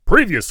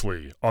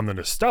Previously on the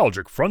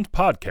Nostalgic Front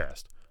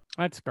podcast.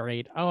 That's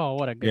great. Oh,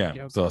 what a good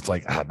joke. So it's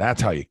like,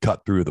 that's how you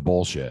cut through the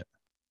bullshit.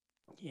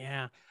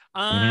 Yeah.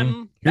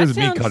 Here's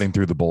me cutting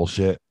through the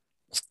bullshit.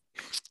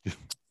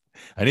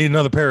 I need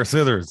another pair of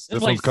scissors.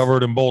 This one's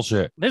covered in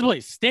bullshit. This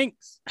place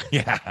stinks.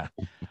 Yeah. Oh,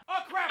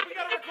 crap. We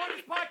got to record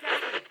this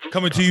podcast.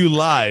 Coming to you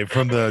live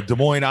from the Des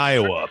Moines,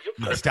 Iowa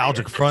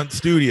Nostalgic Front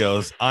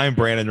Studios. I'm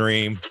Brandon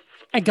Ream.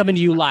 And coming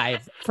to you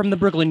live from the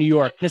Brooklyn, New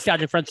York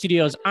Nostalgic Front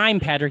Studios, I'm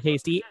Patrick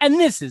Hasty, and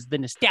this is the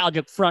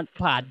Nostalgic Front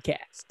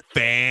podcast.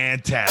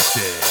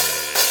 Fantastic.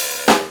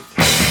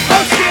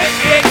 Oh, shit.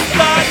 It's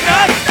the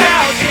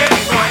Nostalgic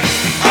Front,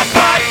 a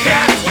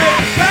podcast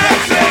with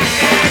Patrick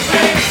and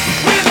Rick.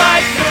 We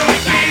like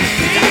movies,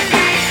 TV,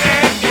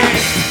 and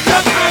games.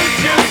 Jump through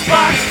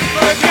jukebox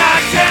for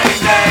God's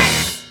sake.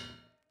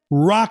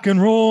 Rock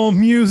and roll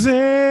music.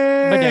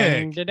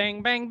 Ba-dang,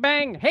 da-dang, bang,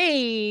 bang.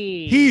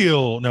 Hey.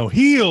 Heels.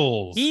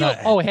 Heel.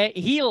 Oh, hey,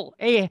 heel.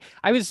 Hey,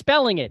 I was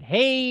spelling it.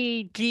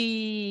 Hey,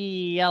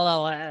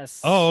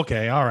 G-L-L-S. Oh,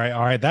 okay. All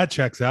right. That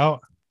checks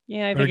out.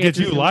 Yeah, I Better think get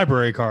you a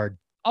library card.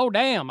 Oh,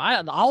 damn.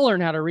 I'll learn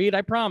how to read.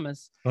 I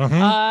promise.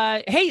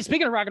 Uh-huh. Hey,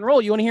 speaking of rock and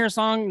roll, you want to hear a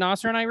song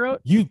Nasser and I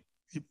wrote? You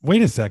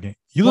wait a second.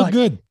 You look What?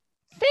 good.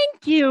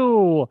 Thank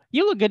you.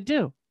 You look good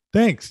too.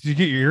 Thanks. Did you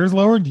get your ears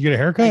lowered? Did you get a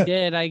haircut? I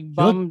did. I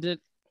bummed it.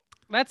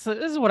 This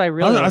is what I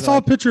really. I saw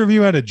like. a picture of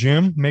you at a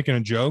gym making a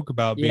joke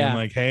about being Yeah.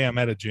 like, "Hey, I'm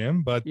at a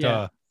gym," but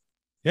Yeah.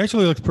 you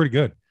actually looks pretty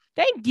good.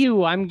 Thank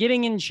you. I'm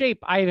getting in shape.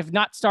 I have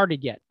not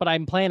started yet, but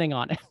I'm planning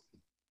on it.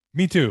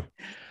 Me too.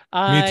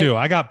 Me too.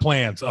 I got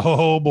plans.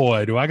 Oh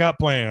boy, do I got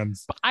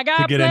plans I got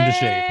to get into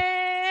shape.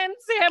 plans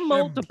and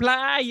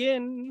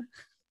multiplying.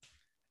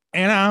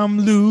 And I'm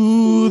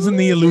losing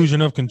the illusion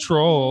of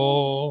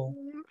control.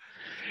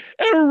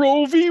 And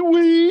Roe v.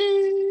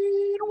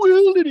 Wade,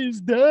 well, it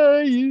is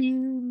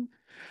dying.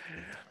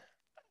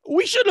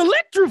 We should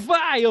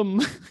electrify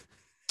them.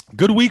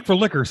 Good week for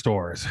liquor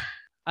stores.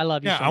 I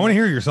love you. Yeah, so I want to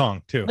much. hear your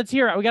song too. Let's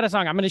hear it. We got a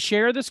song. I'm going to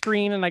share the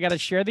screen and I got to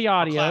share the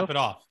audio Clap it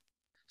off.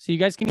 so you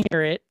guys can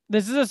hear it.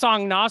 This is a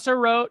song Nasser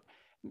wrote.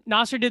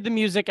 Nasser did the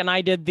music and I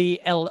did the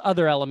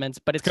other elements,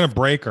 but It's gonna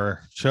break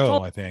our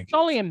show, I think. It's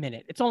only a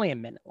minute. It's only a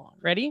minute long.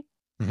 Ready?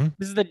 Mhm.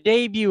 This is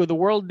the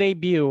world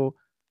debut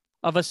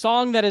of a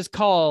song that is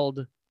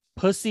called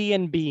Pussy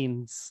and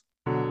Beans.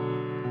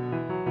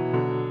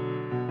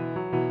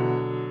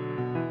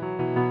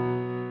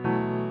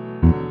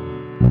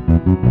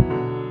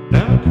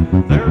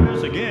 There it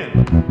is again.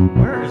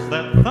 Where is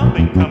that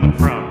thumping coming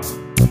from?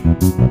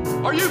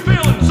 Are you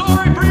feeling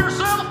sorry for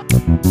yourself?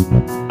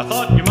 I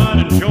thought you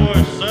might enjoy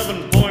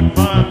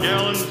 7.5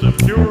 gallons of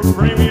pure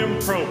premium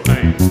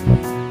propane.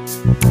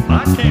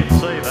 I can't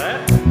say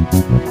that.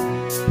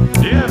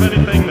 Do you have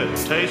anything that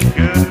tastes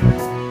good?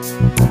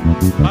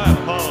 I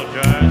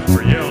apologize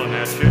for yelling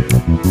at you.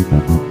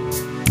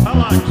 I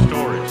like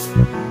stories.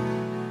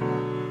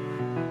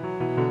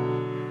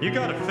 You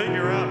gotta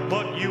figure out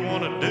what you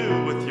want to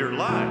do with your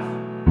life.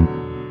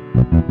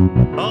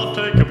 I'll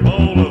take a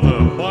bowl of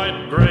the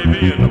white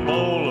gravy and a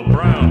bowl of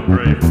brown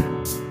gravy.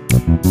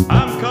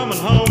 I'm coming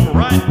home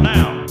right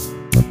now.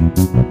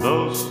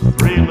 Those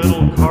 3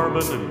 little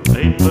carbon and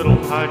 8 little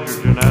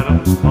hydrogen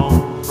atoms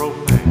called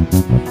propane.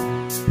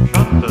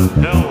 Shut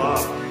the hell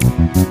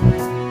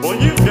up.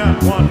 Well, you've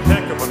got one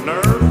heck of a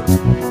nerve.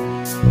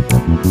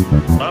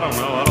 I don't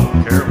know, I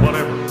don't care,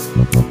 whatever.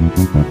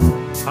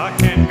 I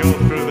can't go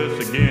through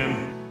this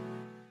again.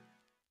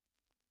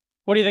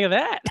 What do you think of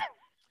that?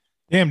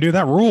 Damn, dude,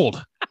 that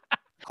ruled.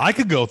 I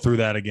could go through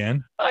that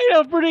again. I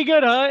know, pretty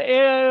good, huh?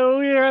 Yeah,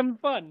 we're having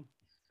fun.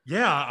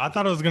 Yeah, I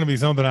thought it was gonna be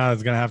something I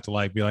was gonna have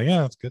to be like,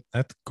 yeah, that's good.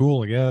 That's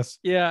cool, I guess.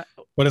 Yeah,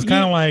 But it's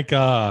kind of like,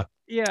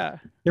 yeah,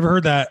 you ever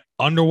heard that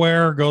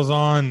underwear goes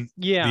on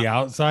yeah, the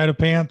outside of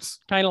pants?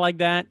 kind of like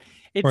that.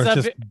 It's Or it's a,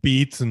 just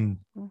Beats and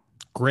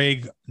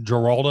Greg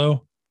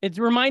Giraldo. it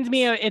reminds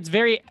me of, it's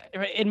very,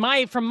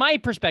 from my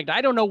perspective, I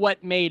don't know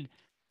what made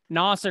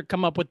Nasser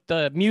come up with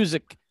the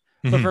music,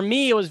 but Mhm. for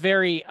me, it was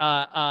very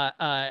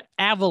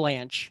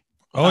Avalanche.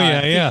 Oh,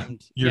 yeah.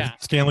 themed. You're Yeah.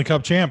 Stanley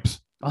Cup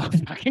champs. Oh,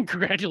 fucking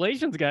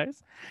congratulations,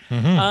 guys.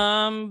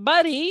 Mhm.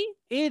 Buddy,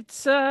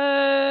 it's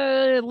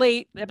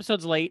late. The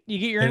episode's late. You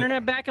get your Hey.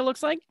 internet back, it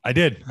looks like? I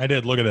did.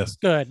 Look at this.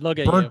 Good. Look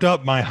at Burnt you.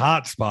 up my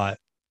hotspot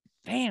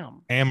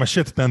Damn. and my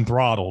shit's been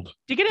throttled.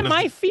 Did you get it But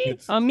MiFi?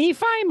 it's-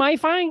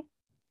 MiFi?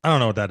 I don't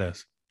know what that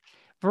is.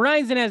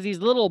 Verizon has these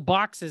little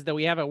boxes that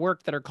we have at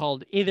work that are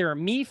called either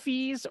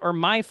MiFis or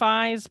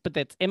MiFis, but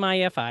that's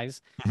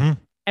MIFIs. Mhm.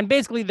 And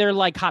basically they're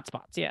like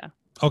hotspots. Yeah,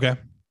 Okay.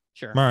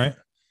 sure. All right.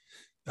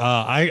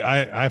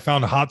 I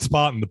found a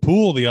hotspot in the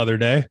pool the other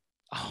day.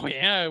 Oh,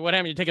 yeah. What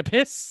happened? You take a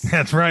piss?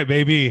 That's right,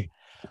 baby.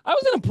 I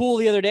was in a pool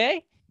the other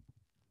day.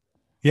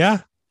 Yeah.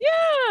 Yeah.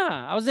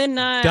 I was in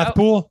Death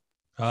pool.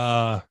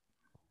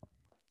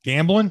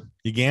 Gambling.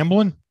 You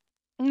gambling?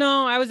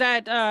 No, I was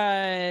at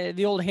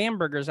the old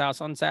hamburger's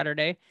house on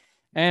Saturday,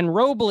 and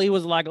Robley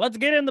was like, "Let's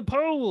get in the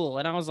pool,"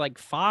 and I was like,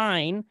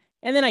 "Fine."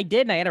 And then I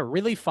did, and I had a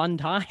really fun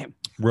time.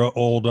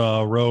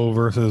 Roe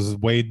versus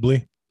Wade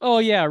Blee. Oh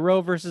yeah, Roe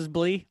versus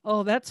Blee.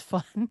 Oh, that's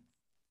fun.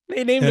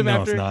 They named him no,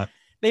 after. it's not.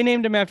 They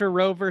named him after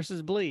Roe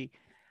versus Blee.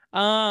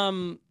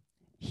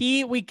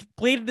 We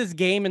played this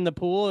game in the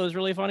pool. It was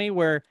really funny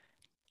where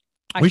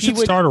We should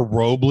start a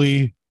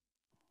Robley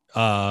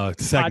segment.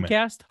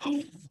 podcast.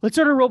 Let's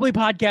start a Robley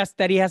podcast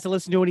that he has to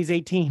listen to when he's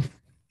 18.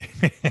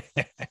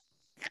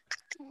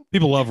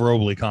 People love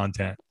Robley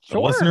content. The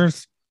Sure.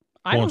 listeners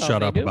I don't won't know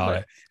shut if up they do, about but-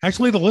 it.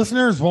 Actually, the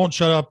listeners won't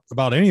shut up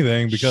about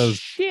anything because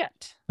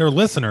shit. they're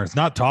listeners,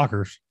 not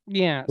talkers.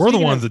 Yeah. We're the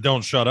speaking ones of- that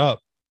don't shut up.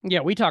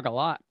 Yeah, we talk a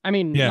lot. I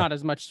mean, Yeah. not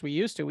as much as we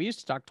used to. We used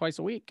to talk twice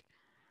a week.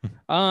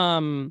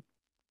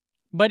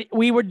 But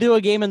we would do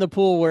a game in the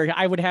pool where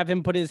I would have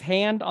him put his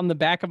hand on the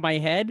back of my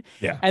head.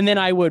 Yeah. And then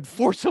I would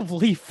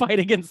forcibly fight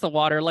against the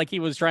water like he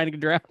was trying to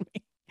drown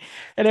me.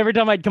 And every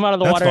time I'd come out of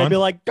the That's water, I'd fun. be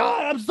like,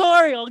 God, I'm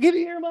sorry. I'll give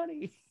you your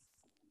money.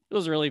 It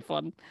was really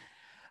fun.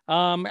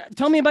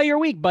 Tell me about your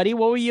week, buddy.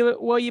 What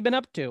you been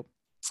up to?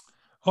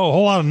 Oh, a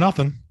whole lot of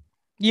nothing.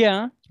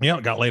 Yeah. Yeah,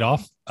 got laid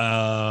off.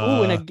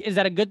 Is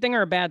that a good thing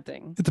or a bad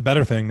thing? It's a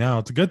better thing now.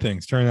 It's a good thing.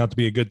 It's turning out to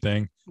be a good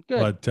thing.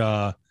 Good.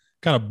 But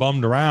kind of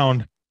bummed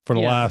around for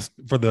the Yeah.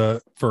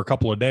 for a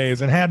couple of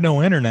days and had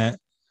no internet.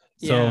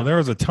 So Yeah. there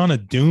was a ton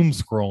of doom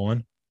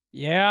scrolling.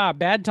 Yeah.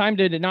 Bad time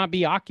to not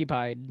be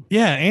occupied.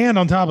 Yeah, and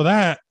on top of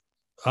that,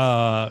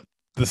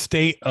 the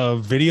state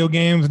of video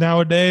games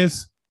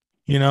nowadays,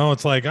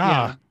 it's like,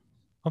 Yeah.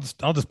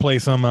 I'll just play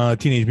some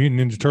Teenage Mutant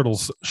Ninja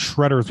Turtles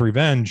Shredder's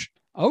Revenge.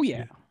 Oh,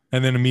 yeah.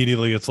 And then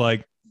immediately it's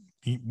like,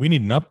 we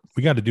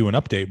got to do an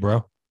update,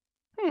 bro.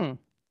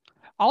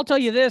 I'll tell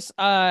you this.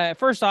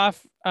 First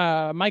off,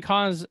 Mike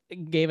Hans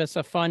gave us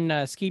a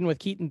fun Skeeting with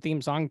Keaton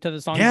theme song to the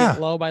song Yeah.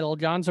 Get Low by Lil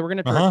Jon. So we're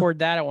going to Uh-huh. record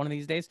that at one of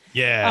these days.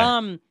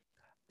 Yeah.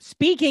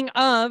 Speaking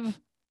of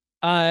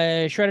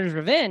Shredder's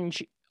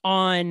Revenge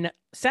on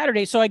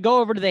Saturday, so I go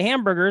over to the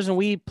hamburgers and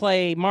we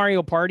play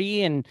Mario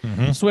Party and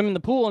Mhm. swim in the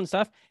pool and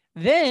stuff.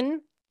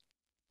 Then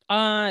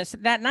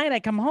that night I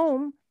come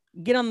home,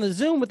 get on the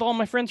Zoom with all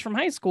my friends from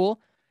high school.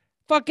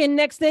 Fucking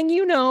next thing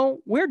you know,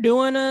 we're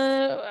doing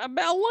a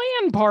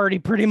LAN party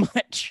pretty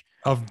much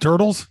Of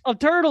turtles? of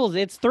turtles.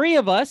 It's three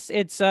of us.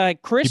 It's You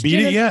Christian. beat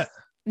it yet?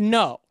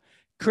 No.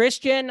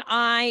 Christian,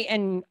 I,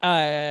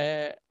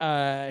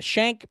 and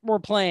Shank were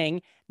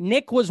playing.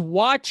 Nick was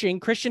watching.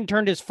 Christian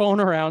turned his phone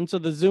around so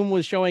the Zoom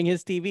was showing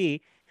his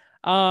TV.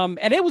 And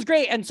it was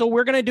great. And so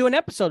we're gonna do an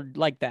episode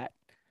like that.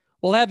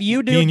 We'll have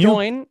you Me and you?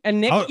 join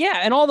and Nick,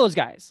 and all those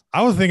guys.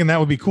 I was thinking that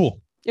would be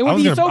cool. It would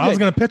be so I was good.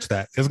 gonna pitch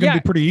that. It's gonna Yeah.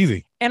 be pretty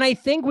easy. And I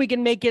think we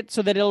can make it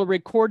so that it'll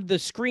record the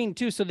screen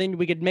too. So then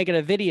we could make it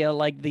a video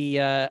like the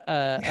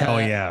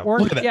Hell yeah. Or,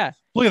 Look at that. yeah.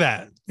 Look at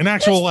that. An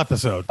actual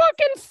episode.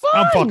 Fucking fun.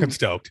 I'm fucking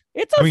stoked.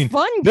 It's a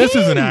fun This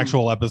is an game.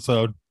 actual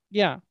episode.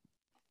 Yeah.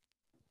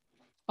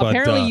 But,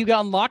 Apparently you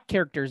got unlocked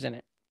characters in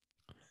it.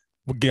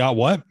 We got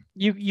what?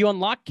 You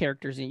unlock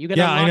characters in it. You got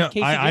Yeah, I know.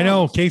 Casey I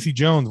know Jones. Casey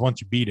Jones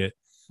once you beat it.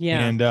 Yeah.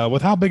 And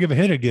with how big of a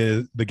hit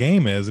the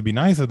game is, it'd be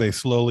nice if they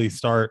slowly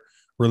start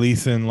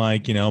releasing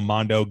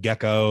Mondo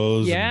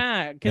geckos.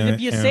 Yeah, because and-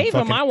 if you and save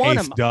him, fucking I want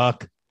Ace him.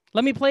 Duck.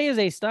 Let me play as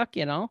a stuck,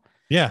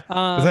 Yeah.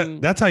 'Cause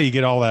that's how you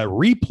get all that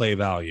replay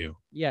value.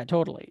 yeah,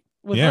 totally.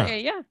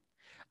 Yeah.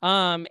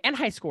 And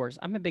high scores.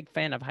 I'm a big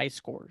fan of high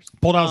scores.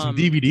 Pulled out some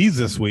DVDs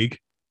this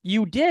week.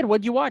 You did.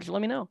 What'd you watch?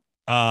 Let me know.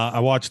 I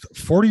watched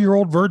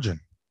 40-Year-Old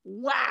Virgin,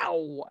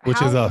 Wow. which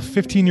is a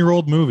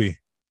 15-year-old movie.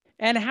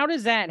 And how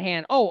does that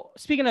hand? Oh,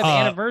 speaking of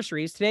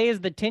anniversaries, today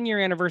is the 10-year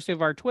anniversary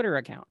of our Twitter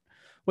account,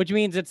 which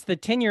means it's the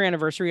 10-year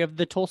anniversary of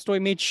the Tolstoy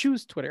Made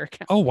Shoes Twitter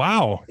account. Oh,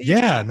 wow.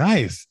 Yeah,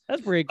 nice.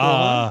 That's pretty cool.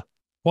 Huh?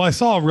 Well, I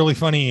saw a really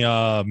funny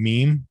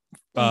meme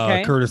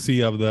Okay.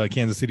 courtesy of the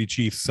Kansas City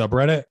Chiefs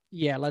subreddit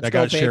Yeah, let's that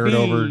go, got shared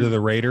over baby. to the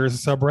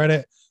Raiders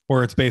subreddit,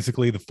 where it's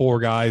basically the four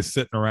guys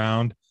sitting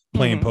around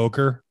playing Mhm.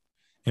 poker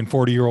in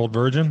 40-Year-Old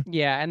Virgin.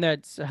 Yeah, and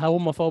that's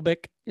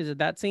homophobic. Is it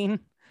that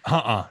scene?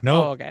 No.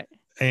 Oh, okay.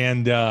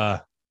 And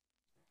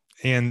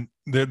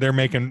they're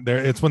making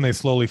it's when they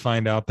slowly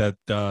find out that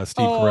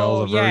Steve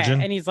Carell's a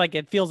virgin. And he's like,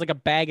 it feels like a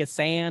bag of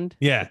sand.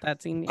 Yeah.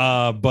 That scene.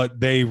 But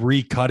they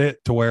recut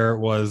it to where it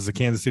was the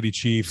Kansas City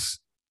Chiefs,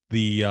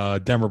 the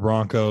Denver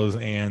Broncos,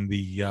 and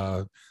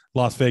the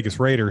Las Vegas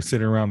Raiders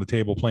sitting around the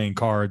table playing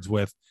cards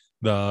with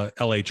the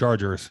LA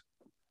Chargers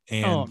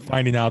and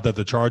finding out that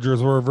the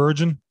Chargers were a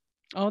virgin.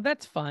 Oh,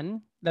 that's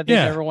fun. That they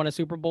never won a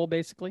Super Bowl,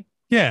 basically.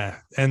 Yeah.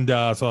 And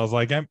so I was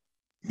like,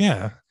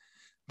 yeah,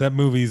 that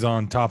movie's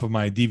on top of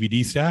my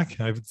DVD stack.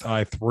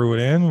 I threw it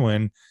in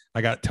when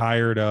I got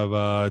tired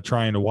of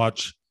trying to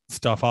watch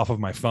stuff off of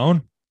my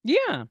phone.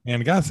 Yeah.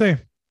 And I gotta say,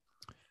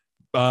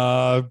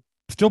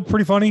 still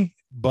pretty funny,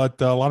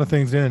 but a lot of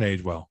things didn't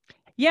age well.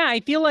 Yeah,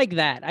 I feel like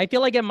that. I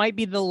feel like it might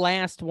be the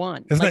last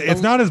one.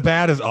 It's not as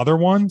bad as other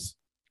ones.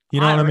 You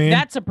know what I mean?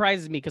 That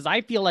surprises me because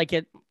I feel like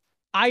it.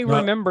 I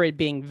remember it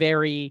being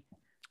very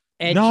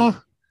edgy. No,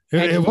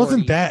 it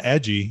wasn't edgelordy. that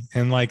edgy.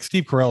 And like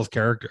Steve Carell's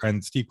character,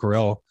 and Steve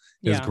Carell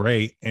is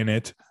great in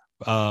it.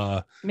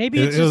 Maybe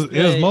it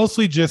was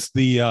mostly just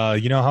the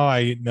you know how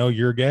I know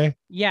you're gay?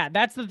 Yeah,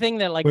 that's the thing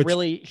that Which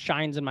really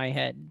shines in my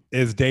head.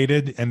 Is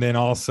dated, and then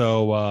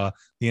also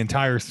the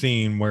entire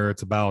scene where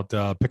it's about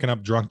picking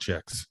up drunk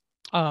chicks.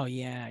 Oh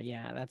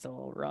yeah, that's a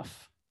little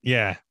rough.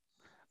 Yeah.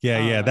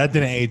 That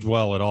didn't age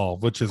well at all,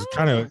 which is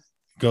kind of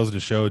goes to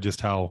show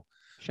just how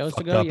Shows to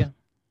fucked go, up yeah.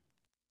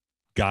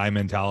 guy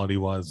mentality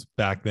was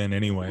back then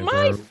anyways. My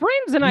where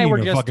friends and you I didn't were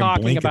even just fucking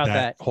talking blink at about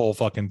that. whole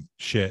fucking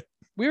shit.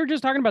 We were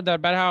just talking about that,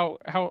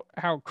 about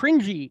how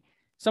cringy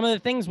some of the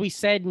things we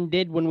said and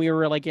did when we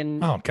were like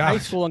in Oh, high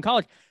gosh. school and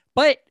college.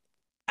 But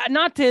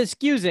not to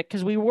excuse it,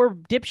 because we were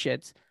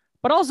dipshits,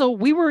 but also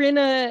we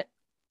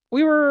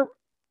were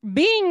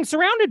being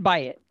surrounded by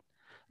it.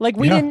 Like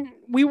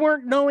we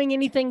weren't knowing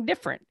anything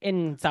different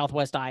in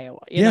Southwest Iowa.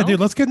 You know? Dude,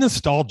 let's get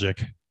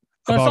nostalgic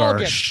about our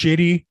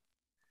shitty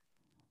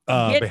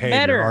Get behavior,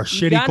 better. our You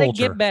shitty gotta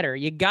culture. get better.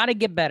 You gotta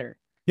get better.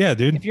 Yeah,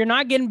 dude. If you're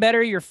not getting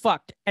better, you're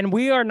fucked. And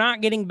we are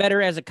not getting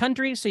better as a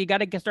country, so you got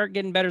to start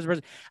getting better as a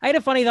person. I had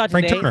a funny thought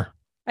Frank today. Turner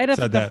I had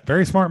said that.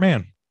 Very smart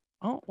man.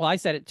 Oh, well, I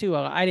said it too.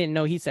 I didn't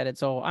know he said it,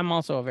 so I'm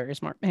also a very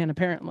smart man,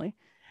 apparently.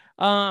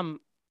 I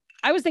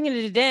was thinking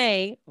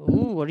today,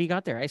 ooh, what do you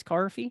got there? Iced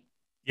coffee?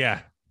 Yeah.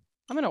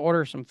 I'm going to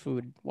order some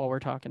food while we're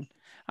talking.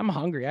 I'm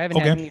hungry. I haven't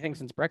had anything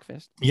since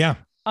breakfast. Yeah.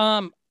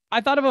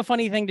 I thought of a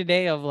funny thing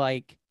today of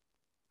like,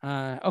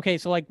 okay,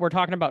 so like we're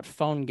talking about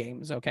phone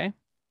games, okay?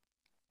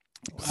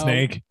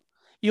 Snake.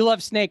 You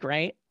love Snake,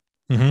 right?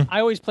 Mm-hmm.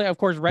 I always play, of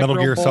course, Retro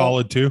Metal Gear Bowl.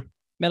 Solid 2.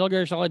 Metal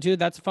Gear Solid 2,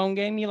 that's a phone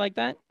game. You like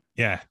that?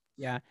 Yeah.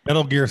 Yeah.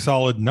 Metal Gear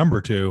Solid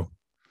number 2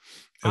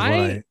 is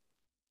I've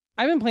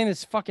been playing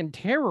this fucking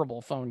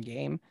terrible phone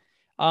game.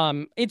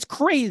 It's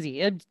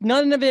crazy.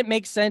 None of it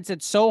makes sense.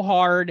 It's so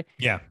hard.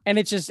 Yeah. And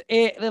it's just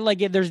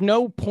there's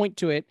no point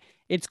to it.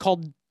 It's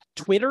called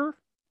Twitter.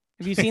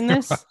 Have you seen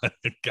this?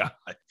 God.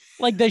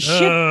 Like the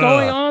shit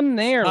going on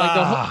there.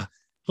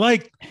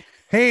 Like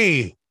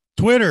hey,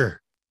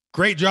 Twitter,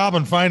 great job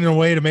on finding a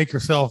way to make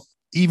yourself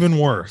even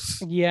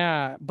worse.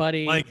 Yeah,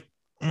 buddy. Like,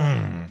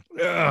 I'm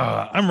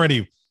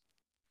ready.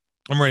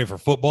 I'm ready for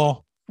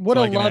football. Would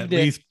have so loved at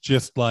it. least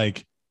just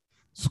like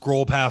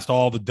scroll past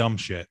all the dumb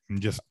shit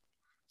and just,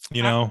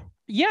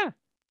 Yeah.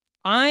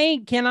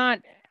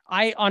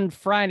 On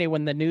Friday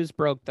when the news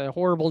broke, the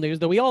horrible news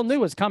that we all knew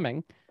was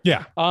coming.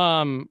 Yeah.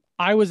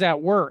 I was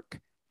at work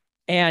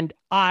and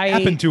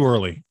happened too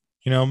early.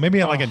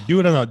 Maybe I can do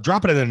it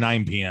drop it at a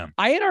 9 p.m.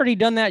 I had already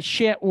done that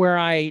shit where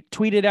I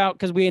tweeted out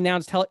because we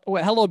announced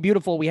Hello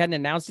Beautiful. We hadn't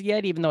announced it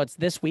yet, even though it's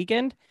this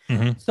weekend.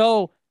 Mm-hmm.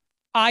 So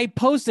I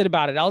posted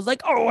about it. I was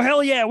like, oh,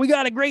 hell yeah, we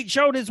got a great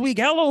show this week.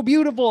 Hello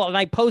Beautiful. And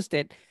I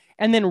posted.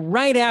 And then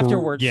right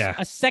afterwards,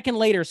 a second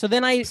later. So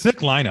then sick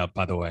lineup,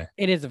 by the way.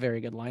 It is a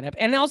very good lineup.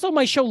 And also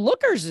my show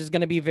Lookers is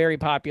going to be very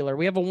popular.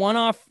 We have a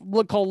one-off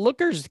look called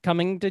Lookers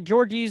coming to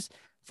Georgie's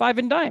 5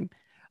 and Dime.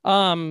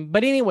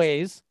 But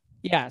anyways,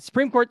 yeah,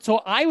 Supreme Court. So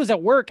I was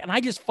at work and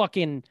I just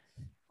fucking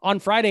on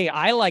Friday,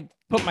 I like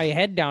put my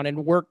head down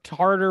and worked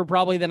harder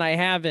probably than I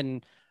have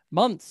in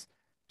months.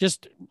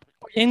 Just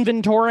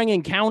inventorying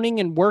and counting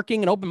and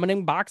working and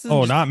opening boxes.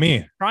 Oh, not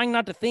me. Trying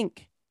not to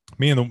think.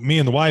 Me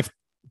and the wife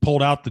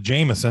pulled out the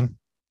Jameson.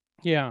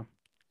 Yeah.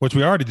 Which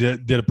we already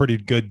did a pretty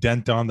good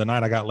dent on the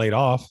night I got laid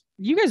off.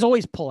 You guys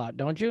always pull out,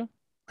 don't you?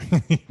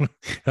 You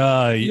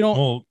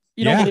don't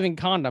believe in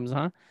condoms,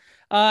 huh?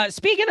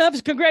 Speaking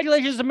of,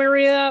 congratulations to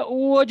Maria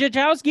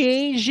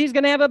Wojciechowski. She's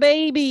going to have a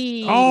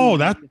baby. Oh,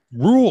 that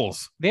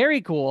rules.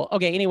 Very cool.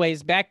 Okay,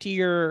 anyways, back to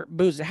your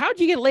booze. How'd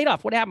you get laid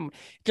off? What happened?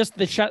 Just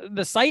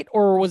the site,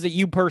 or was it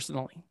you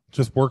personally?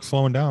 Just work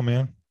slowing down,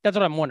 man. That's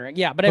what I'm wondering.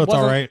 Yeah, but it wasn't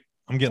all right.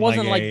 I'm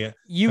getting like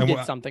you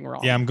did something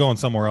wrong. Yeah, I'm going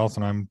somewhere else,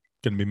 and I'm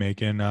going to be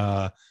making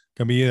a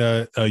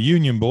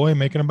union boy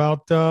making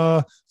about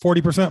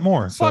 40%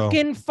 more. So.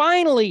 Fucking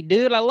finally,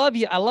 dude. I love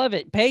you. I love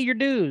it. Pay your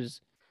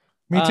dues.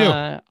 Me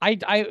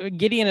too.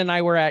 Gideon and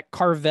I were at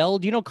Carvel.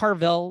 Do you know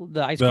Carvel,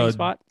 the ice cream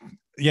spot?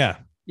 Yeah.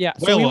 Yeah.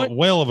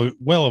 Whale of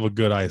a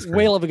good ice cream.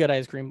 Whale of a good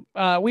ice cream.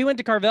 We went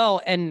to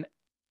Carvel and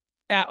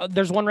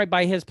there's one right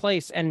by his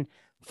place and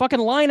fucking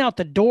line out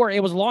the door.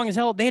 It was long as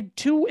hell. They had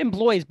 2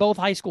 employees, both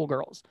high school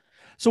girls.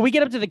 So we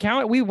get up to the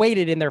counter. We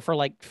waited in there for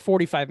like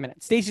 45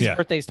 minutes. Stacy's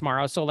birthday's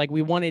tomorrow. So like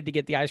we wanted to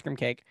get the ice cream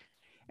cake.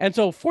 And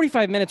so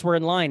 45 minutes we're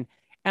in line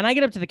and I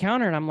get up to the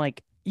counter and I'm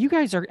like, you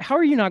guys how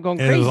are you not going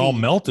crazy? It was all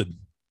melted.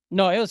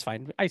 No, it was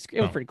fine.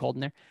 It was pretty cold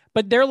in there.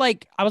 But they're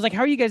like, I was like,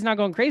 how are you guys not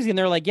going crazy? And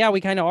they're like, yeah, we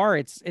kind of are.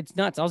 It's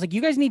nuts. I was like,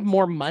 you guys need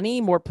more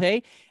money, more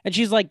pay. And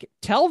she's like,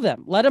 tell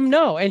them, let them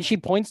know. And she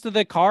points to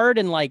the card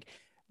and like,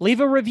 leave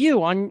a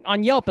review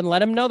on Yelp and let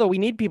them know that we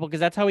need people because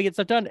that's how we get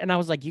stuff done. And I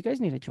was like, you guys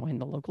need to join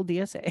the local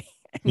DSA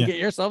and get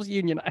yourselves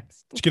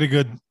unionized. Did you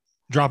get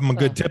drop them a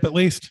good tip at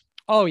least?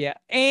 Oh yeah.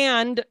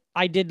 And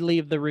I did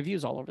leave the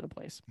reviews all over the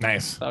place.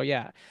 Nice. So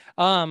yeah.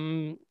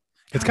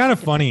 It's kind of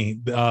funny,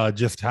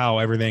 just how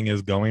everything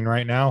is going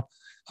right now.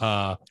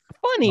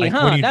 Funny,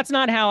 huh? That's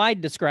not how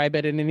I'd describe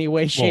it in any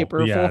way, shape,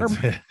 or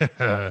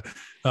form.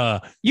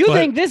 You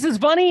think this is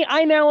funny?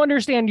 I now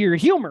understand your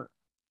humor.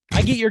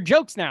 I get your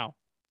jokes now.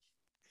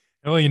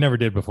 Well, you never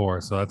did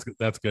before, so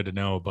that's good to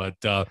know. But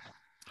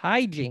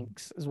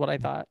hijinks is what I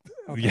thought.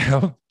 Okay.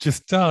 Yeah,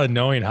 just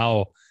knowing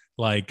how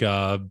like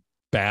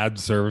bad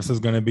service is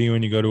going to be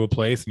when you go to a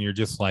place and you're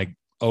just like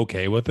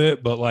okay with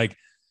it, but like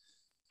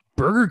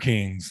Burger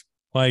Kings.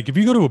 Like if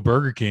you go to a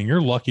Burger King,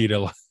 you're lucky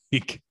to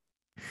like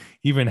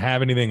even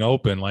have anything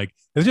open. Like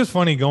it's just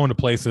funny going to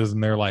places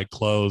and they're like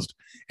closed.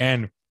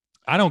 And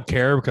I don't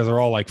care because they're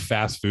all like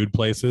fast food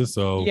places.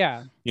 So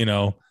Yeah. you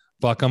know,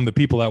 fuck them. The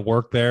people that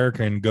work there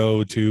can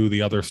go to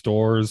the other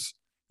stores,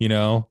 you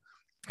know,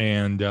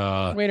 and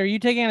Wait, are you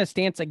taking a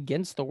stance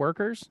against the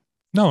workers?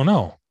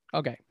 no,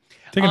 Okay.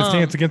 taking a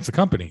stance against the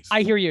companies.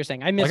 I hear you're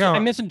saying. I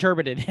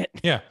misinterpreted it.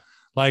 Yeah.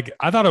 Like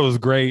I thought it was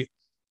great.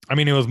 I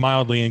mean, it was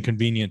mildly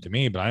inconvenient to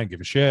me, but I didn't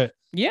give a shit.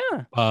 Yeah.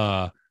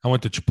 I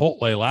went to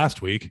Chipotle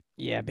last week.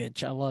 Yeah,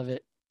 bitch. I love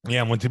it.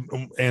 Yeah, I went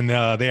to and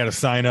they had to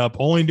sign up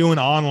only doing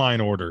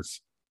online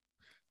orders.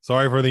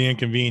 Sorry for the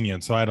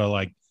inconvenience. So I had to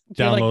like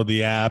download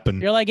the app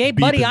and You're like, hey,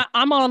 buddy,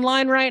 I'm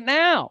online right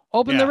now.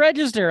 Open the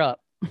register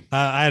up.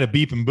 I had a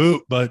beep and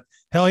boot, but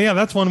hell yeah,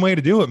 that's one way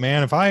to do it,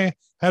 man. If I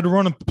had to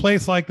run a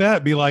place like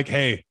that, be like,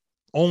 hey,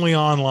 only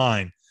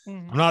online.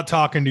 I'm not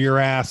talking to your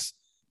ass.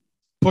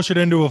 Push it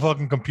into a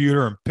fucking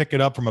computer and pick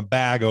it up from a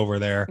bag over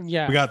there.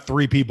 Yeah. We got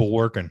 3 people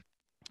working.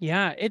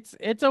 Yeah, it's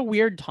a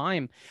weird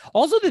time.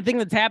 Also, the thing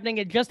that's happening,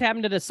 it just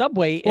happened at a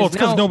Subway. Well, it's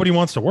because nobody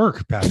wants to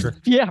work, Patrick.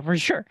 Yeah, for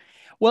sure.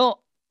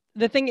 Well,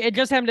 the thing, it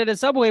just happened at a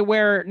Subway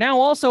where now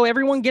also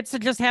everyone gets to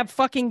just have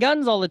fucking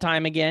guns all the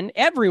time again,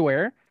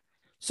 everywhere.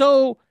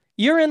 So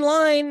you're in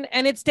line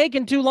and it's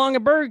taking too long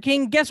at Burger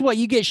King. Guess what?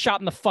 You get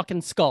shot in the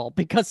fucking skull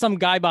because some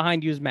guy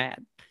behind you is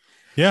mad.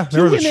 Yeah,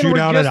 there was a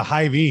shootout at a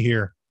Hy-Vee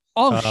here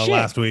shit.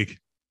 last week.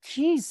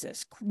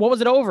 Jesus. What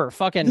was it over?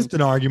 Fucking. Just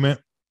an argument.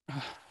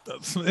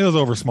 It was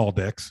over small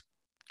dicks.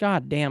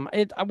 God damn.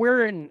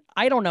 We're in,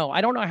 I don't know.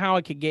 I don't know how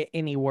it could get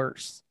any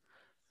worse.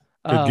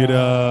 Could get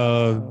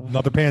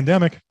another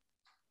pandemic.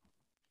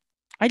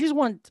 I just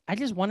want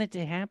it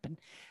to happen.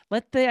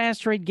 Let the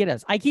asteroid get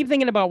us. I keep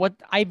thinking about what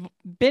I've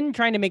been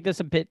trying to make this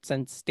a bit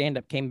since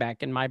stand-up came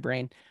back in my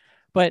brain.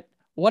 But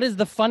what is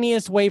the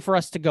funniest way for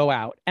us to go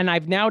out? And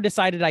I've now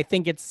decided I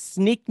think it's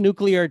sneak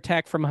nuclear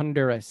attack from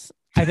Honduras.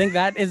 I think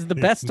that is the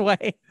best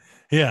way.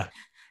 Yeah.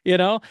 You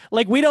know,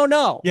 like we don't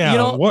know. Yeah. You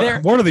know,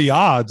 what are the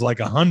odds? Like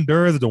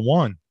 100 to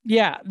 1.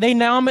 Yeah. They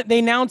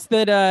announced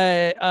that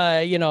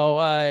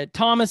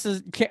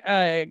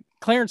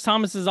Clarence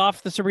Thomas is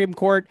off the Supreme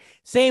Court.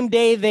 Same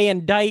day they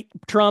indict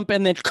Trump,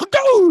 and then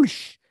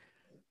kadoosh!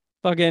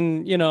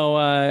 Fucking,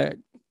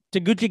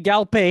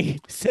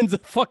 Tegucigalpa sends a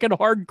fucking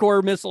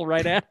hardcore missile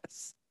right at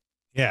us.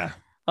 Yeah.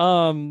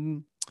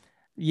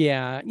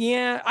 Yeah.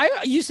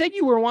 You said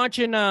you were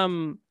watching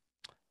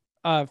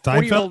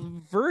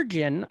 40-Year-Old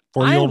Virgin.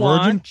 40-Year-Old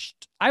Virgin?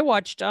 I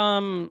watched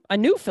a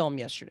new film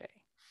yesterday,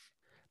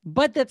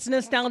 but that's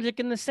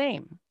nostalgic and the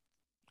same.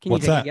 Can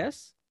What's you take that? a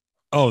guess?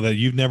 Oh, that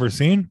you've never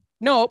seen?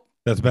 Nope.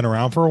 That's been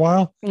around for a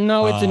while?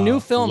 No, it's a new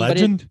film,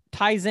 Legend? but it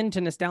ties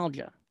into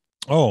nostalgia.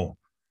 Oh,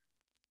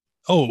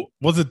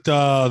 was it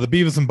the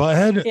Beavis and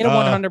Butthead? It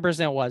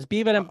 100% was.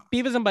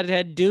 Beavis and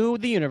Butthead do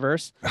the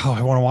universe. Oh,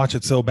 I want to watch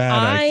it so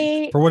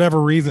bad. For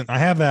whatever reason, I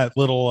have that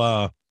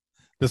little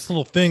this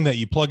little thing that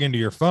you plug into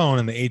your phone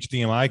and the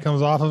HDMI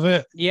comes off of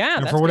it. Yeah.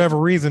 And for whatever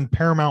reason,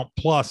 Paramount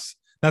Plus,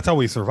 that's how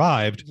we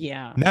survived.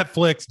 Yeah.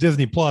 Netflix,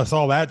 Disney Plus,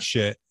 all that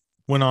shit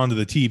went onto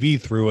the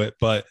TV through it,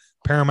 but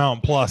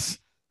Paramount Plus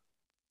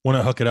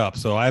wouldn't hook it up,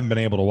 so I haven't been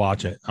able to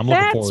watch it. I'm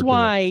looking forward to it. That's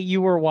why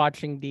you were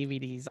watching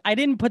DVDs. I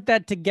didn't put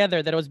that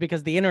together that it was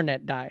because the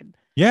internet died.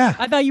 Yeah.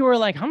 I thought you were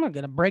like, I'm not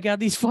going to break out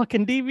these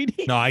fucking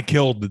DVDs. No, I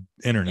killed the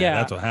internet. Yeah.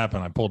 That's what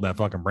happened. I pulled that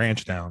fucking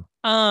branch down.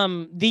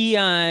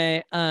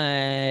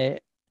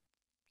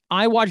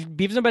 I watched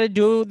Beavis and Butthead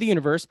do the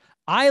universe.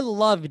 I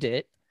loved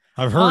it.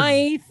 I've heard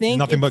I think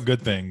nothing but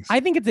good things. I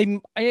think it's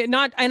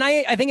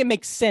I think it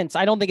makes sense.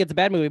 I don't think it's a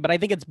bad movie, but I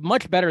think it's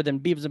much better than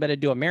Beavis and Butthead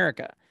Do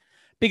America,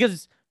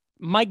 because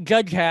Mike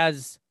Judge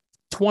has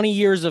 20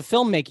 years of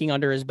filmmaking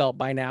under his belt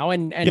by now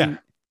and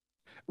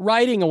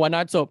writing and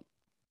whatnot. So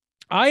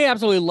I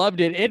absolutely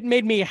loved it. It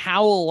made me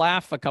howl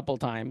laugh a couple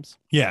times.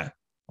 Yeah.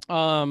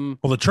 Well,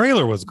 the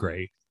trailer was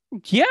great.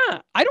 Yeah.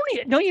 I don't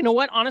even know. You know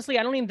what? Honestly,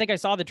 I don't even think I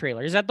saw the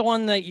trailer. Is that the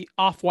one that you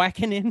off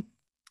whacking in?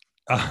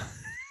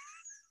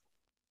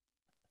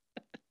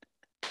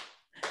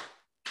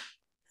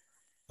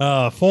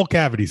 Full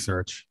cavity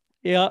search.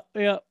 Yeah.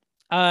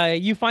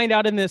 You find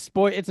out in this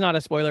it's not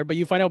a spoiler, but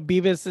you find out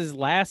Beavis's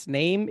last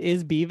name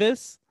is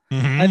Beavis.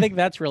 Mm-hmm. I think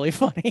that's really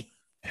funny.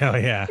 Hell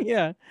yeah.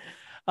 Yeah.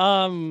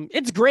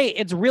 It's great.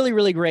 It's really,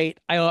 really great.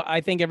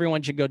 I think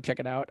everyone should go check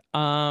it out.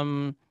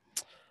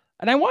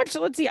 And I watched,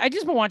 I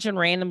just been watching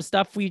random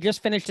stuff. We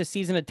just finished a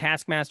season of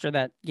Taskmaster,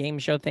 that game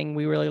show thing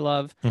we really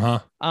love. Uh-huh.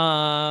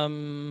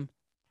 I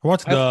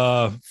watched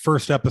the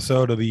first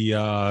episode of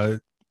the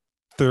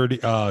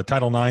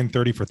Title IX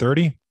 30 for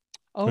 30.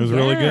 Oh, it was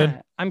really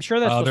good. I'm sure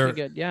that's supposed to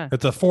be good. Yeah.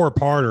 It's a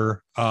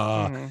 4-parter.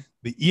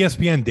 The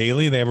ESPN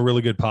Daily, they have a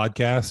really good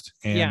podcast.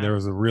 And there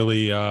was a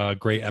really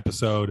great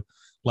episode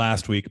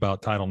last week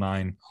about Title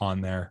IX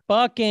on there.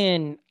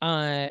 Fucking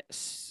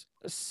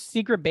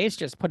Secret Base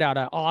just put out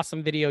an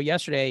awesome video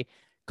yesterday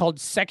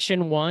called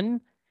Section 1.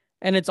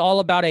 And it's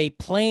all about a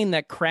plane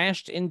that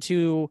crashed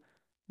into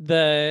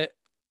the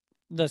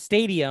the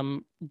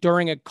stadium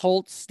during a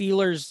Colts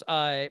Steelers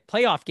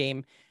playoff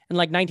game in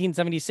like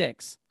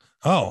 1976.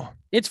 Oh,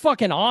 It's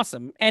fucking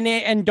awesome.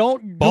 And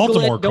don't Google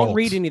Baltimore it. Don't Colts.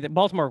 read anything.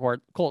 Baltimore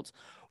Colts.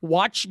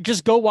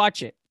 Just go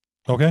watch it.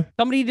 okay.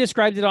 Somebody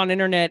described it on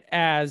internet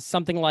as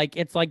something like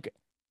it's like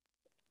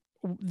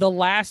the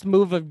last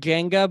move of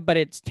Jenga, but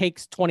it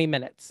takes 20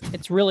 minutes.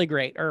 It's really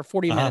great, or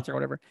 40 minutes or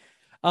whatever.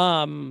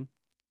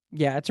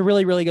 Yeah, it's a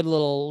really, really good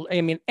little,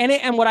 I mean,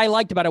 and what I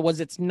liked about it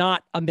was it's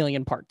not a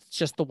million parts. It's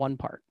just the one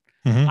part.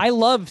 Mhm. I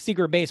love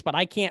Secret Base, but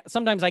I can't,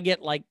 sometimes I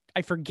get like,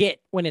 I forget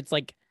when it's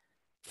like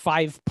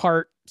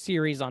 5-part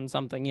series on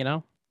something, you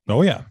know?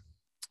 Oh yeah.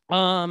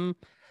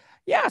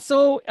 Yeah.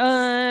 So,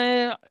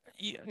 now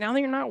that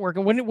you're not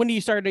working, when do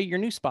you start at your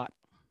new spot?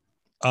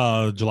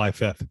 July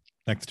 5th,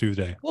 next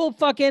Tuesday. Well,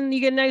 fucking, you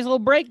get a nice little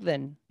break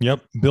then.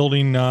 Yep.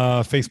 Building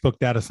Facebook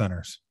data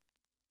centers.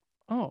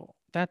 Oh,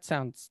 that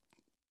sounds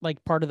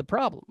like part of the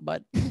problem,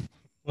 but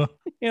Well,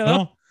 you know,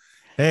 Well,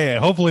 hey,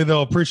 hopefully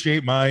they'll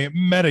appreciate my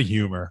meta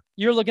humor.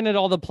 you're looking at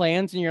all the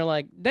plans and you're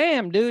like,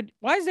 damn, dude,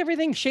 why is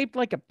everything shaped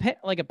like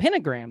a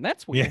pentagram?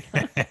 That's weird.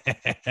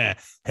 Yeah.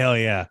 Hell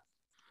yeah.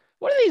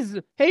 What are these?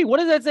 Hey, what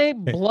does that say?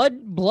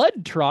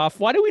 Blood trough.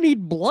 Why do we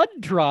need blood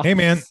trough? Hey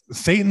man,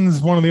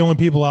 Satan's one of the only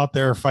people out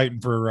there fighting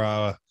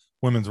for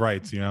women's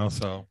rights, you know.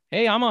 So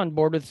Hey, I'm on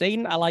board with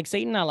Satan. I like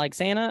Satan. I like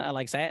Santa. I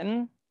like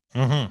Satin.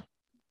 I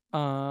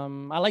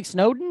I like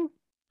Snowden.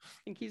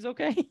 Think he's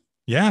okay.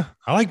 yeah,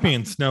 I like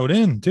being snowed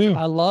in too.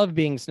 I love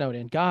being snowed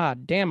in.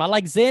 God damn. I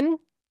like Zen.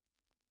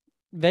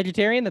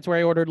 Vegetarian. That's where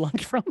I ordered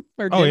lunch from.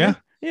 Or Oh, dinner. yeah?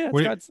 Yeah. it's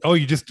Wait, got- oh,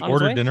 you just on its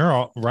ordered way?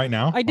 dinner right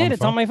now? I did. the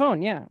It's on phone? my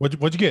phone. Yeah.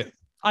 What'd you get?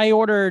 I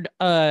ordered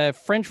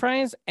French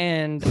fries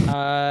and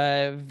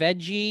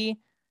veggie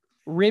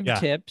rib Yeah.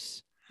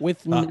 tips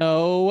with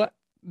no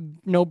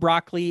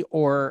broccoli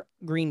or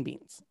green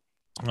beans.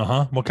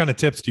 What kind of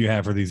tips do you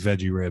have for these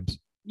veggie ribs?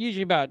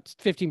 Usually about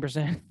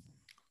 15%.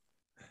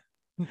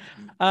 not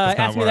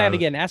Ask me where I that was-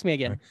 again. Ask me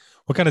again.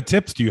 What kind of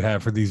tips do you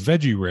have for these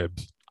veggie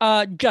ribs?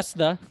 Just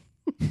the.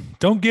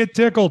 Don't get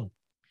tickled.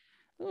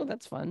 Oh,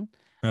 that's fun.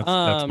 That's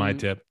my Um,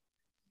 tip.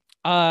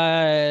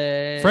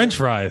 French French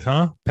fries,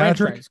 huh,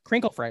 Patrick? fries,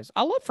 crinkle fries.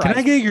 I love fries. Can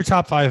I get your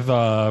top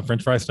 5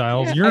 French fry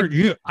styles?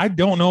 Yeah, I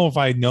don't know if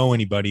I know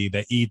anybody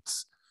that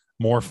eats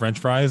more French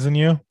fries than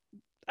you.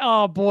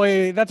 Oh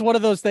boy, that's one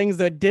of those things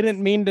that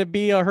didn't mean to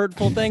be a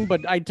hurtful thing,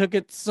 but I took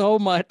it so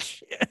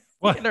much.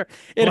 What?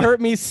 It hurt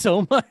me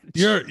so much.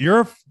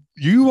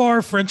 You are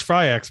a French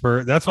fry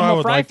expert. That's why I I'm a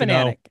would fry like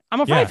fanatic.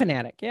 I'm a fry Yeah.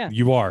 fanatic. Yeah. to know.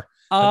 You are.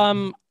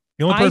 Um.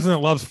 The only I- person that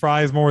loves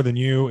fries more than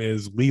you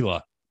is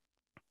Leela.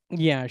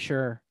 Yeah.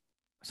 Sure.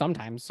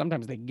 Sometimes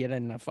they get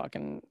in a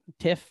fucking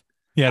tiff.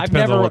 Yeah, it I've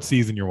depends on never- what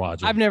season you're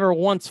watching. I've never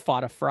once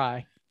fought a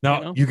fry. now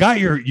you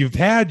know? you've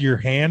had your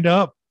hand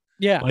up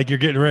Yeah. like you're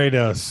getting ready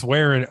to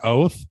swear an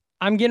oath.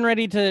 I'm getting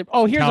ready to.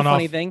 Oh, here's Count a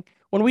funny off. thing.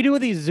 When we do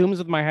these Zooms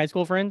with my high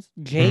school friends,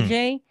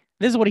 JJ,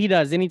 this is what he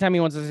does anytime he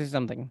wants to say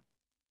something.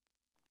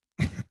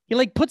 He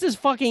like puts his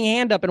fucking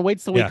hand up and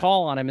waits till we Yeah.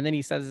 call on him, and then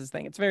he says his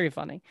thing. It's very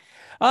funny.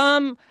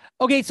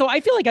 Okay, so I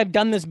feel like I've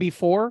done this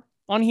before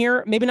on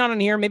here. Maybe not on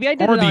here. Maybe I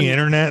did Or it the on.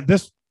 internet.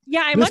 This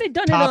Yeah, I this might have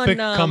done topic it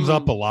on. comes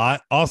up a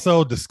lot.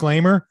 Also,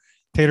 disclaimer: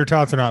 tater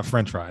tots are not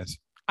French fries.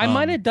 I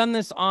might Um, have done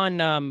this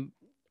on.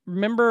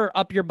 Remember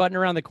Up Your Button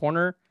Around the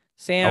Corner,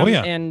 Sam Oh,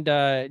 yeah. and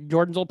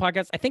Jordan's old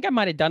podcast. I think I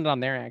might have done it on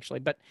there actually.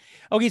 But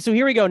okay, so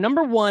here we go.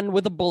 Number 1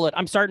 with a bullet.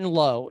 I'm starting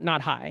low,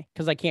 not high,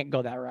 because I can't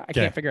go that route. I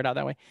Okay. can't figure it out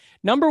that way.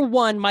 Number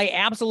 1, my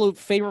absolute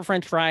favorite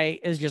French fry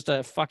is just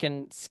a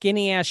fucking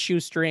skinny ass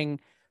shoestring,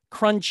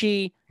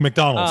 crunchy,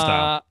 McDonald's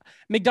style.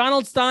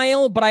 McDonald's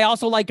style. But I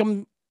also like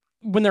them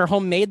when they're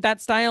homemade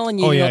that style, and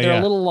you Oh, know yeah, they're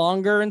yeah. a little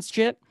longer and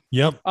shit.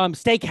 Yep.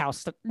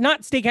 Steakhouse,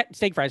 not steak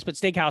fries, but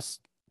steakhouse,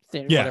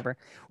 Yeah. whatever.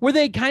 Where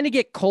they kind of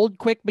get cold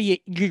quick, but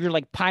you're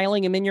like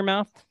piling them in your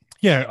mouth.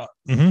 Yeah.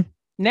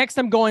 Next,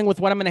 I'm going with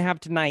what I'm going to have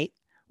tonight,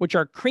 which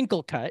are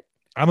crinkle cut.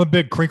 I'm a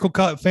big crinkle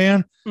cut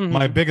fan. Mhm.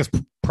 My biggest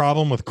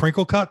problem with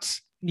crinkle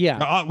cuts.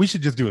 Yeah, We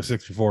should just do a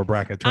 64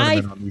 bracket I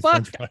tournament on these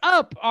French fucked fries.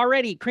 up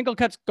already. Crinkle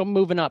cuts go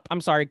moving up. I'm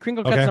sorry.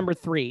 Crinkle cuts Okay. number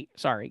 3.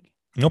 Sorry.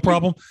 No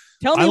problem.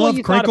 Tell me I what love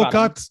you thought crinkle about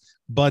 'em. cuts,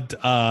 but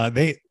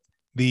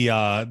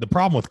the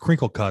problem with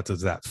crinkle cuts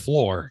is that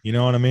floor. You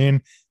know what I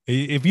mean?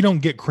 If you don't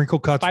get crinkle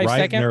cuts 5 right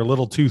second? and they're a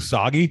little too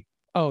soggy,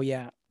 Oh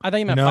yeah, I thought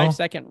you meant know,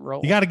 5-second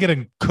roll. you got to get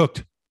them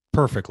cooked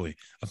perfectly.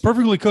 A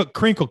perfectly cooked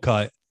crinkle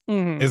cut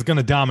Mhm. is going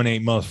to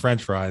dominate most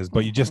French fries,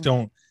 but you just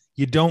don't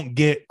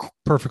get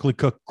perfectly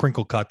cooked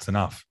crinkle cuts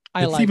enough.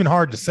 I It's like- even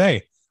hard to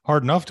say,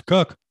 hard enough to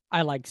cook.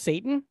 I like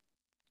Satan.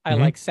 I Mhm.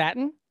 like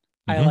Satin.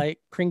 I Mhm. like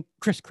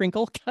Chris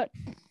Crinkle cut.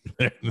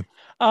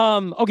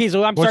 Okay,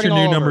 so I'm What's starting your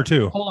new all number over.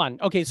 2? Hold on.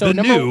 Okay, so the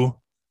number new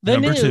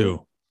number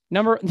 2.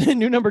 the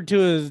new number 2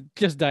 is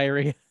just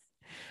diarrhea.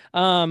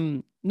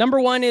 Number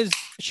 1 is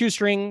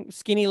shoestring,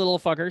 skinny little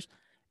fuckers.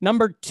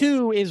 Number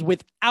 2 is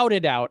without a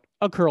doubt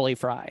a curly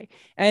fry.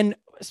 And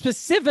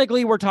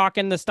specifically, we're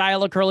talking the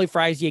style of curly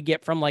fries you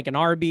get from like an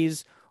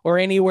Arby's or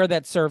anywhere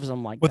that serves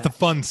them like With that. the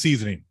fun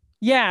seasoning.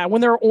 Yeah,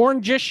 when they're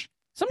orangish.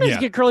 Sometimes Yeah.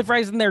 you get curly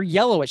fries and they're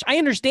yellowish. I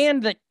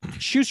understand that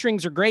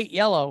shoestrings are great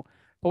yellow,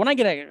 but when I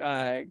get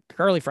a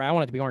curly fry, I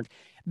want it to be orange.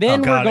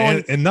 Then we're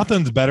going. and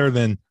nothing's better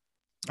than.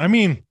 I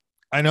mean,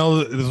 I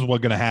know this is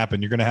what's going to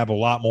happen. You're going to have a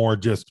lot more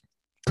just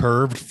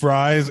curved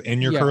fries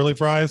in your Yeah. curly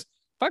fries.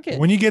 Fuck it.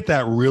 When you get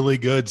that really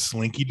good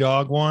Slinky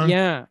Dog one,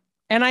 Yeah.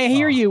 And I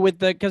hear Oh. you with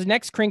because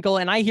next crinkle,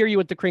 and I hear you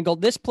with the crinkle.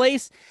 This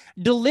place,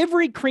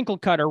 delivery crinkle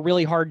cut are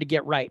really hard to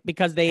get right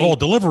because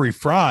delivery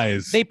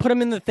fries. they put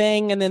them in the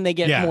thing and then they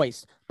get Yeah.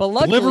 moist. But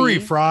luckily, Delivery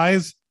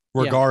fries,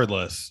 Yeah.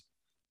 regardless,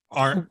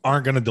 aren't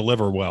going to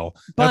deliver well.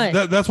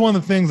 But- That's one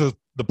of the things that's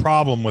the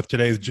problem with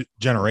today's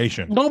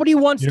generation. nobody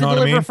wants You to know what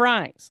I deliver mean?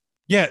 fries.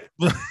 Yeah.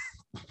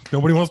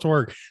 Nobody wants to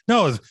work.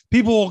 No,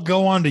 people will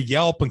go on to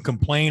Yelp and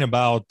complain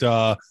about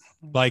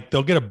like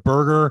they'll get a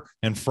burger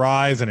and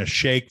fries and a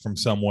shake from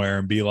somewhere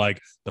and be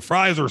like, the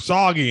fries are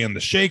soggy and the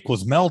shake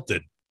was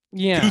melted.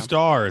 Yeah. 2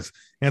 stars.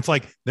 And it's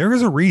like, there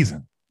is a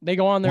reason They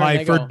go on there why and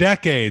they for go.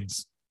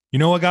 decades, you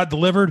know what got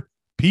delivered?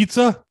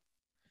 Pizza,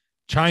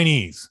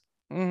 Chinese,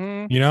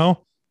 Mhm. you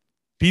know,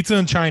 pizza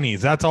and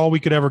Chinese. That's all we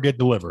could ever get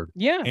delivered.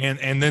 Yeah.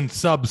 And then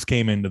subs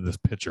came into this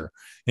picture.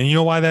 And you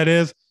know why that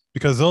is?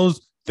 Because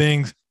those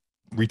things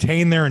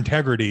retain their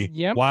integrity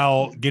Yep.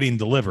 while getting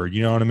delivered.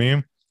 You know what I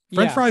mean?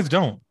 French Yeah. fries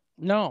don't.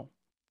 No.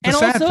 It's And a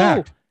sad also,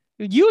 fact.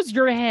 use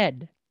your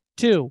head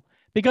too.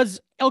 Because,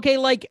 okay,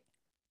 like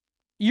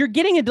you're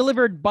getting it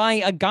delivered by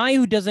a guy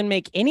who doesn't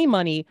make any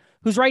money,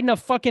 who's riding a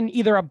fucking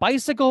either a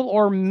bicycle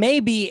or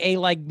maybe a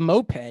like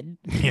moped,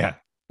 Yeah.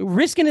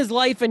 risking his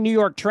life in New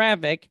York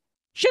traffic.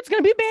 Shit's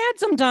gonna be bad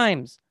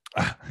sometimes.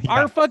 Yeah.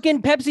 Our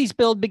fucking Pepsi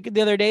spilled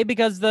the other day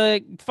because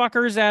the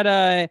fuckers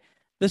at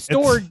the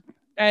store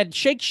at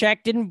Shake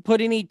Shack didn't put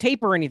any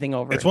tape or anything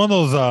over It's it. one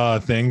of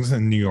those things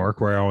in New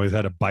York where I always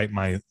had to bite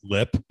my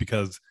lip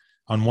because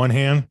on one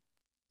hand,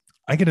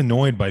 I get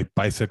annoyed by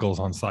bicycles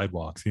on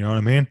sidewalks. You know what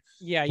I mean?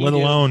 Yeah, you Let do.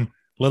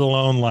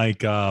 alone like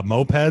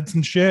mopeds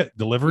and shit,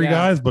 delivery Yeah.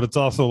 guys. But it's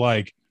also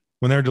like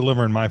when they're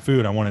delivering my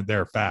food, I want it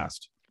there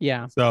fast.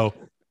 Yeah, So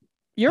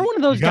you're one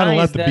of those you gotta guys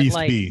let the that beast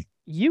like be.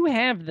 you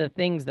have the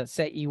things that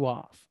set you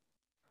off.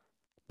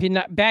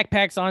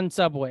 Backpacks on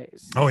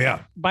subways, Oh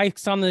yeah.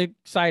 bikes on the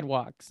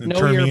sidewalks, no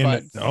Turn me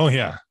earbuds, into- oh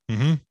yeah.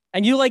 Mm-hmm.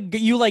 and you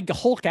like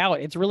Hulk out.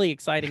 It's really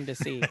exciting to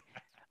see.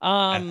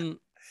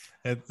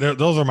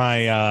 Those are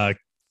my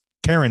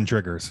Karen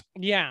triggers.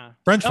 Yeah.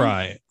 French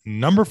fry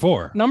number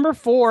 4. Number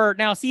 4.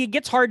 Now, see, it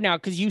gets hard now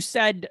because you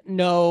said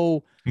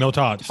no No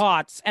tots.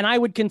 tots, and I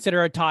would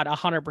consider a tot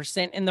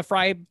 100% in the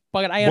fry.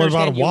 But I What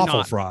about understand a you waffle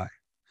not. fry?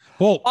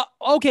 Well,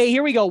 Okay,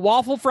 here we go.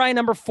 Waffle fry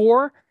number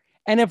 4.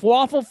 And if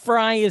waffle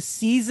fry is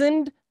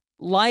seasoned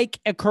like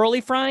a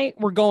curly fry,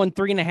 we're going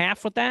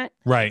 3.5 with that.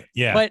 right.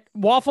 Yeah. But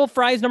waffle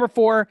fries number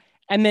 4,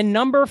 and then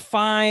number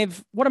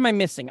 5. What am I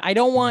missing? I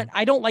don't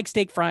like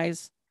steak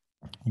fries.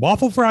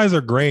 Waffle fries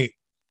are great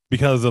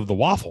because of the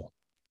waffle.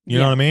 You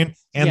know Yeah. what I mean?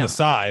 And Yeah. the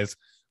size.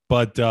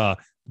 But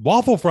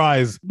waffle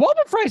fries,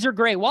 Waffle fries are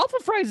great. Waffle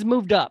fries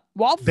moved up.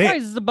 Waffle They-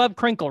 fries is above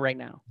crinkle right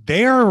now.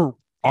 they are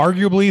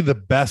arguably the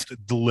best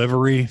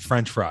delivery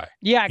French fry.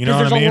 Yeah, You know because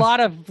what there's I mean? a lot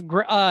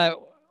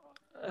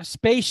of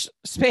space.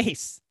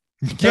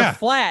 They're Yeah.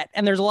 flat,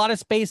 and there's a lot of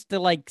space to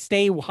like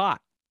stay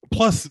hot.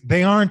 Plus,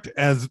 they aren't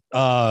as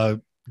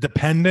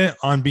dependent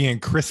on being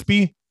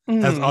crispy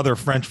as Mhm. other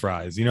French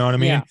fries. You know what I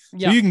mean? Yeah, So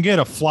yeah, you can get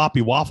a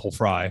floppy waffle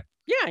fry.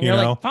 yeah. And you you're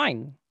know, like,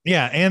 fine.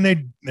 Yeah, and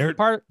they're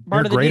Part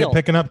of the great deal. at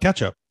picking up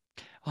ketchup.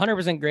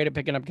 100% great at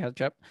picking up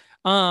ketchup.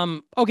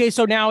 Okay,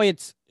 so now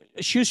it's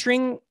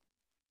shoestring,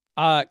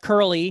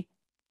 curly,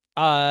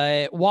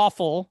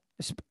 waffle.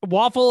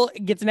 Waffle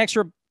gets an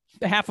extra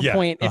half a Yeah,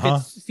 point if uh-huh.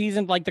 it's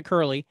seasoned like the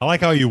curly. I like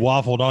how you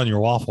waffled on your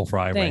waffle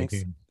fry Thanks.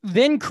 ranking.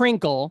 Then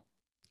crinkle,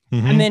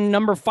 Mhm. and then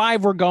number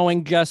 5 we're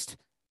going just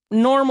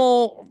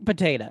normal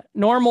potato,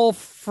 normal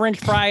French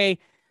fry.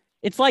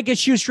 It's like a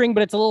shoestring,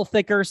 but it's a little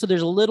thicker, so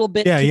there's a little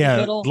bit Yeah, to the yeah,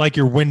 middle. like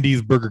your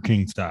Wendy's Burger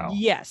King style.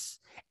 Yes,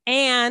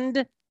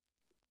 and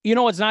you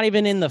know it's not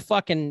even in the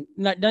fucking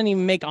doesn't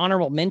even make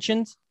honorable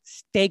mentions.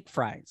 Steak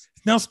fries.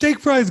 Now, steak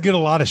fries get a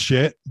lot of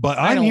shit, but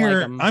I I'm don't like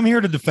here. 'em. I'm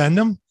here to defend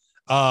them.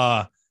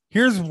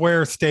 Here's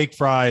where steak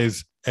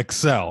fries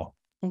excel: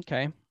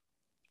 Okay.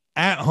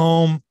 at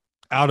home,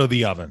 out of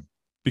the oven,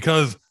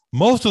 because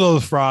most of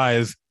those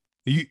fries,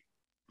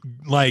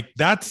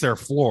 that's their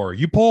floor.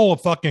 You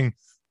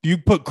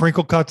put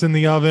crinkle cuts in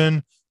the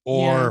oven,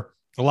 or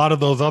a lot of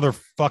those other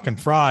fucking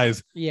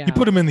fries. Yeah. You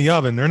put them in the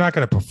oven, they're not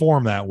going to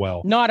perform that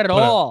well. Not at but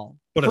a- all.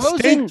 But a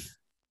Frozen- steak,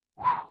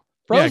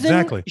 Frozen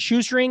exactly.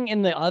 shoestring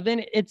in the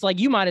oven. It's like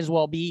you might as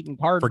well be eating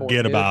cardboard.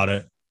 forget dude. about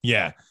it.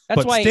 Yeah, That's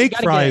but why you steak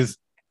gotta fries.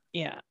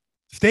 Yeah.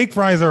 Steak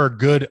fries are a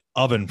good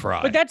oven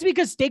fry. But that's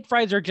because steak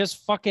fries are just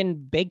fucking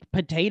baked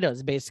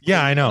potatoes, basically.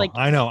 Yeah, I know. Like,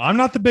 I know. I'm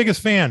not the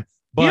biggest fan,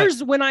 but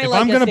here's when I if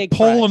like I'm a gonna steak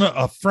pull fry.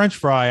 a French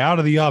fry out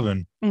of the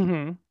oven,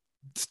 Mhm.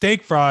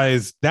 steak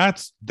fries,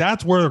 that's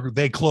where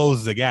they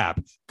close the gap,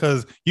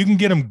 because you can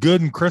get them good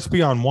and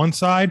crispy on one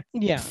side,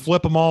 Yeah.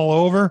 flip them all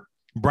over,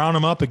 brown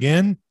them up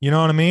again. You know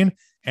what I mean?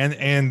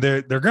 And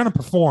they're gonna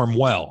perform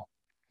well.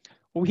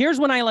 Well, here's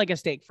when I like a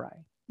steak fry.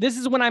 This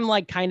is when I'm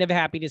like kind of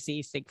happy to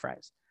see steak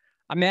fries.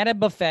 I'm at a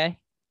buffet,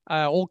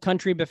 Old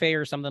Country buffet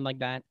or something like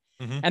that.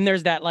 And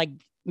there's that like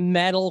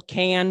metal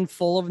can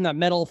full of them, that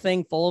metal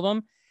thing full of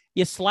them.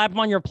 You slap them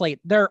on your plate.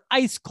 They're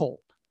ice cold,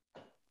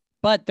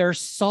 but they're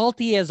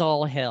salty as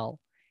all hell.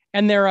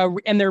 And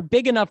they're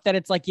big enough that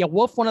it's like you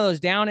wolf one of those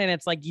down and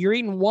it's like you're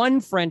eating one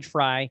French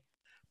fry,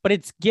 but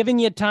it's giving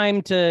you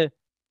time to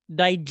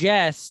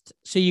digest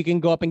so you can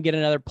go up and get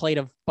another plate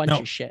of bunch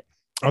of shit.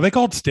 Are they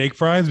called steak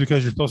fries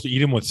because you're supposed to eat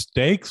them with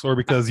steaks or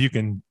because you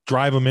can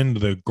drive them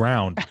into the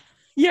ground?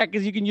 Yeah,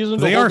 because you can use them.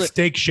 They are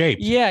steak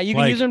shaped. Yeah, you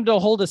can use them to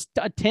hold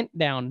a tent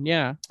down.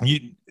 Yeah.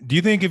 Do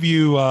you think if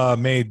you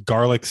made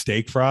garlic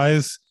steak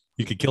fries,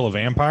 you could kill a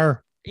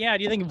vampire? Yeah.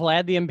 Do you think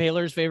Vlad the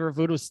Impaler's favorite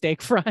food was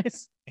steak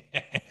fries?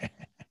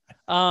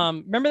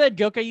 Remember that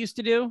joke I used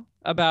to do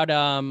about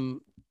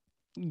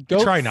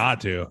goat? Try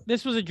not to.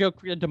 This was a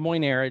joke, a Des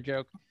Moines era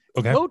joke.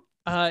 Okay. Goat,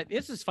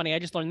 this is funny. I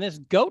just learned this.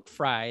 Goat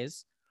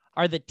fries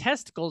are the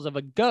testicles of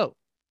a goat,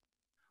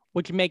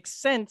 which makes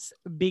sense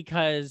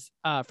because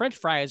French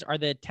fries are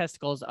the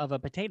testicles of a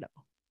potato.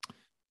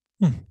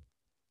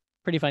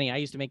 Pretty funny. I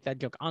used to make that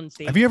joke on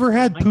stage. Have you ever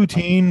had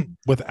poutine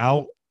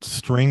without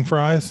string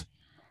fries?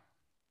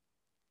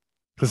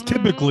 Because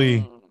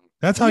typically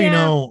that's how you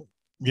know.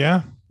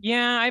 Yeah.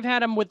 Yeah, I've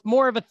had them with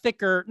more of a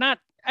thicker,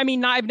 I've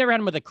never had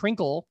them with a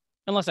crinkle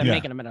unless I'm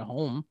making them at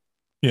home.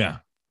 Yeah.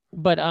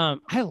 But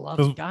I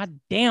love,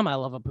 goddamn, I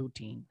love a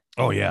poutine.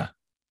 Oh, yeah.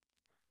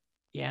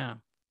 Yeah.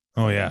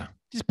 Oh, yeah.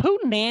 Does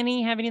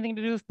Pootananny have anything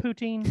to do with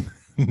poutine?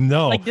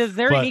 No. Like, does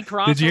there any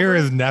crossover? Did you hear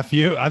his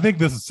nephew? I think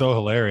this is so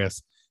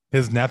hilarious.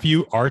 His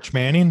nephew, Arch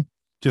Manning,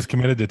 just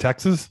committed to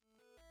Texas.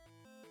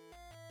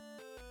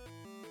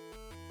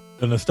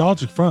 The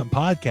Nostalgic Front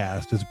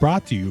podcast is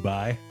brought to you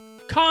by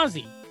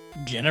Kazi,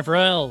 Jennifer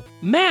L.,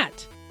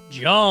 Matt,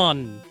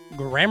 John,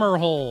 Grammar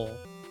Hole,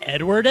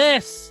 Edward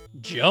S.,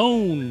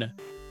 Joan,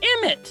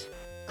 Emmett,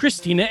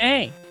 Christina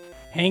A.,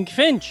 Hank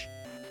Finch,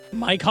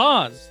 Mike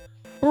Hawes,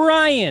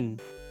 Brian,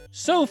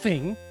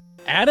 Sofing,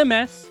 Adam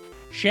S.,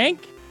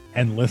 Shank,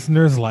 and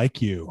listeners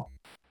like you.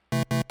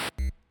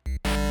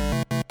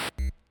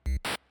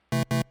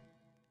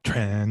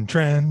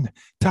 Trend,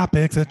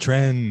 topics a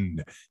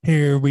trend.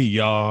 Here we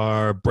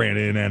are,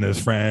 Brandon and his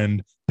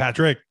friend,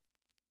 Patrick.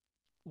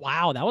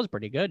 Wow, that was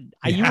pretty good.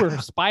 You were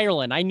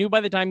spiraling. I knew by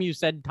the time you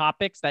said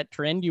topics, that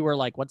trend, you were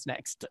like, what's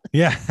next?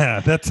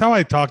 Yeah, that's how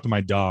I talk to my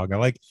dog. I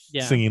like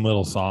singing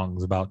little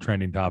songs about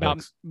trending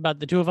topics. About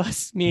the two of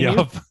us, me and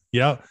you?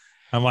 Yep.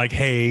 I'm like,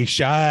 hey,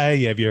 Shy,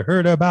 have you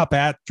heard about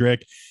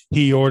Patrick?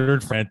 He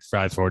ordered French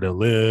fries for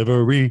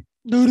delivery.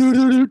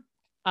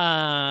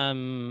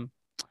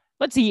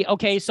 Let's see.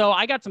 Okay, so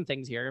I got some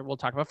things here we'll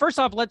talk about. First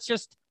off, let's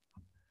just,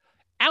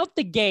 out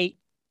the gate,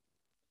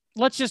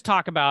 let's just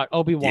talk about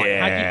Obi-Wan.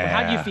 Yeah.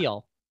 How'd you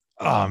feel?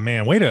 Oh,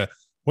 man, way to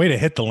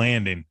hit the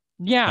landing.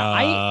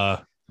 Yeah,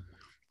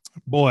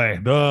 boy,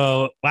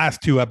 the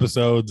last two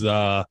episodes,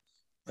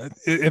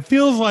 it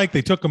feels like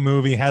they took a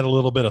movie, had a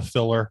little bit of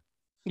filler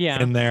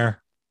in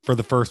there for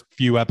the first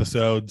few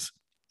episodes,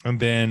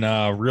 and then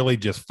really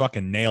just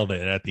fucking nailed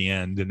it at the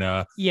end.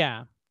 And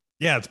yeah,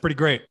 it's pretty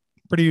great.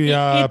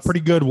 Pretty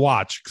good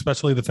watch,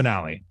 especially the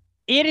finale.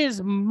 It is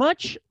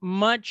much,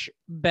 much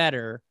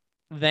better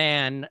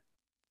than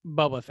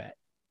Boba Fett.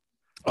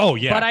 Oh,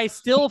 yeah. But I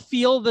still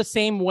feel the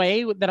same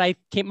way that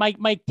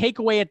my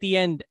takeaway at the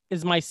end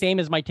is my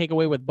same as my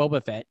takeaway with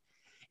Boba Fett,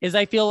 is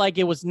I feel like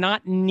it was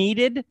not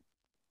needed,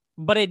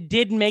 but it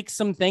did make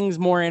some things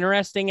more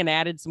interesting and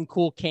added some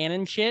cool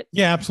canon shit.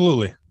 Yeah,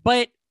 absolutely.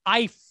 But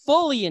I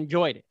fully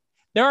enjoyed it.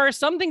 There are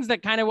some things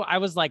that kind of, I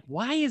was like,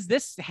 why is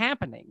this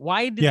happening?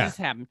 Why did this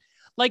happen?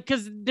 Like,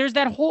 because there's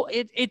that whole,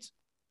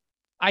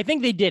 I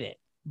think they did it,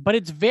 but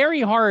it's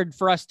very hard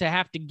for us to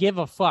have to give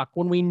a fuck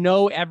when we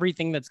know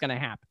everything that's going to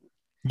happen.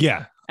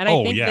 Yeah. And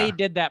I think they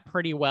did that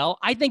pretty well.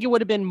 I think it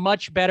would have been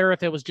much better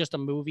if it was just a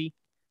movie.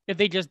 If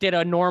they just did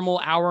a normal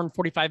hour and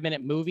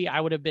 45-minute movie,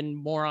 I would have been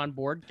more on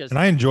board. And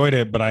I enjoyed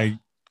it, but I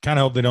kind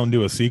of hope they don't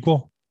do a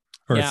sequel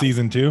or a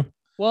season 2.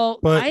 Well,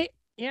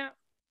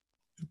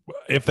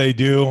 if they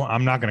do,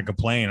 I'm not going to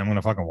complain. I'm going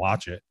to fucking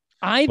watch it.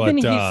 I've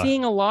been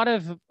seeing a lot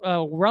of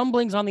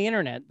rumblings on the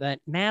internet that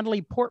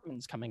Natalie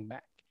Portman's coming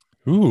back.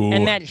 Ooh.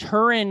 And that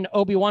her and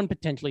Obi-Wan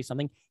potentially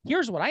something.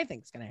 Here's what I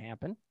think is going to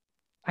happen.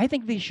 I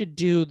think they should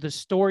do the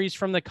stories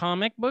from the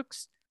comic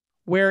books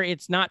where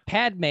it's not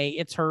Padme,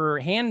 it's her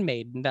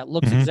handmaiden that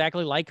looks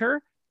exactly like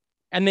her.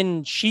 And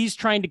then she's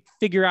trying to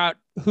figure out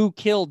who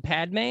killed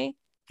Padme.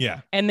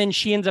 Yeah. And then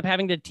she ends up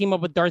having to team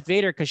up with Darth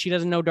Vader because she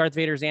doesn't know Darth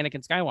Vader's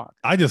Anakin Skywalker.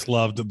 I just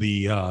loved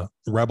the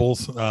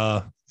Rebels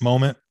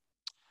moment.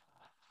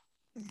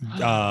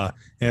 And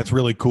it's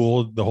really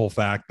cool, the whole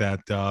fact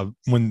that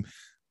when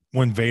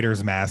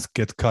Vader's mask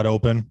gets cut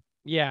open,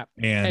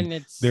 and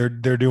it's they're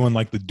doing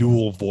like the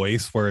dual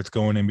voice where it's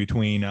going in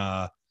between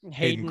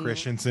Hayden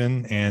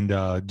Christensen and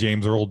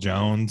James Earl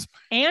Jones,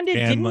 and it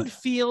didn't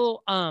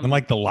feel and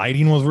like the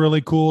lighting was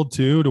really cool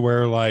too, to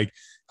where like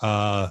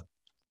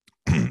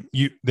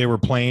they were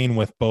playing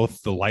with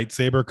both the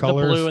lightsaber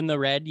colors, the blue and the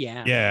red.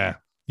 Yeah,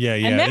 Yeah,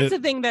 And that's the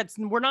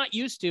thing we're not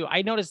used to.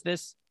 I noticed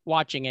this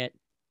watching it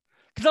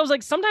because I was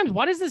like, sometimes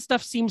why does this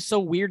stuff seem so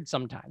weird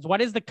sometimes? Why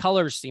does the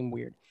colors seem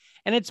weird?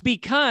 And it's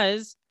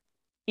because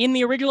in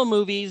the original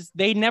movies,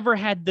 they never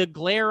had the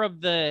glare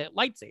of the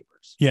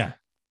lightsabers. Yeah.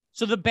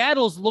 So the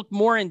battles look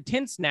more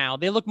intense now.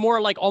 They look more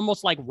like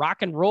almost like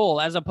rock and roll,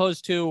 as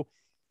opposed to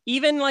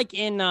even like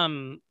in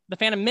the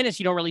Phantom Menace,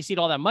 you don't really see it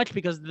all that much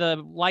because the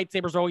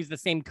lightsabers are always the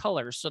same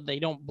color, so they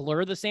don't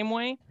blur the same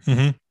way.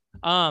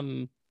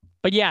 Mm-hmm.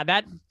 But yeah,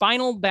 that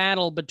final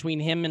battle between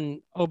him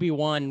and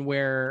Obi-Wan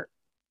where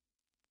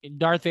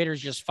Darth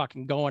Vader's just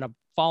fucking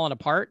falling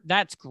apart,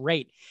 that's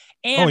great.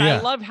 And I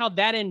love how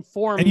that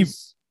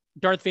informs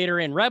Darth Vader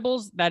in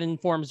Rebels, that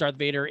informs Darth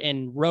Vader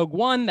in Rogue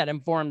One, that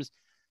informs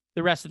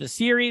the rest of the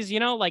series,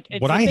 like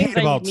it's what I hate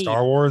about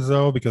Star Wars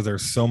though, because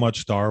there's so much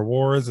Star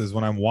Wars, is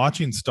when I'm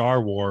watching Star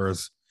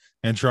Wars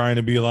and trying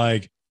to be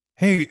like,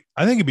 hey,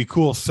 I think it'd be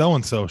cool if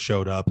so-and-so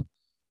showed up.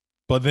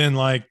 But then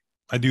like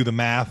I do the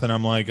math and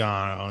I'm like,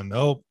 oh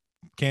nope,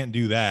 can't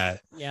do that.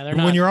 Yeah.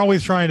 When you're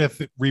always trying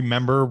to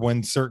remember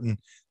when certain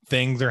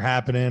things are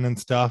happening and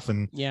stuff.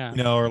 And,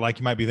 or like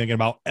you might be thinking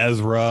about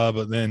Ezra,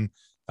 but then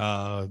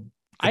I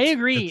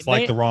agree. It's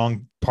like the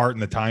wrong part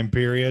in the time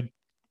period.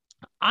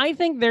 I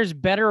think there's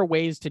better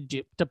ways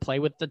to play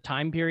with the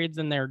time periods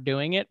than they're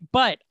doing it,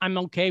 but I'm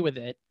okay with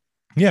it.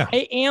 Yeah.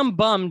 I am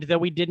bummed that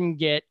we didn't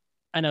get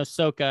an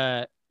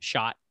Ahsoka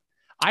shot.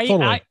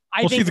 Totally.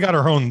 I think she's got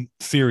her own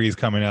series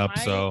coming up,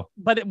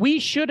 but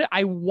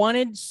I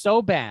wanted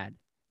so bad,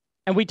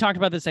 and we talked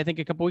about this, I think,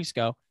 a couple weeks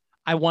ago.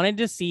 I wanted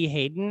to see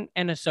Hayden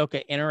and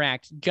Ahsoka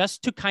interact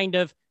just to kind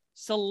of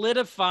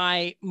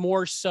solidify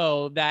more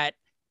so that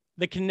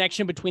the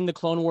connection between the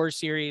Clone Wars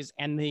series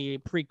and the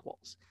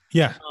prequels.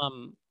 Yeah.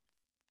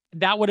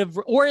 That would have,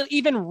 or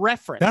even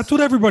reference. That's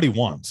what everybody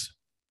wants.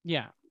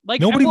 Yeah.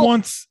 Like nobody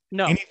wants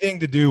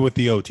anything to do with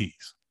the OTs.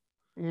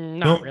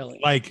 Not really.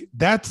 Like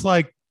that's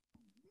like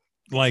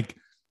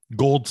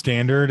gold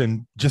standard,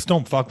 and just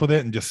don't fuck with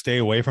it and just stay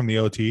away from the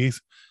OTs.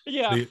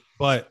 Yeah.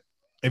 But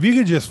if you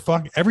could just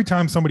every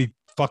time somebody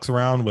fucks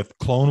around with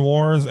Clone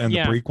Wars and the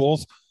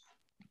prequels,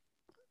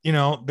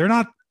 they're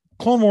not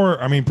Clone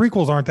War. I mean,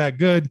 prequels aren't that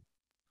good.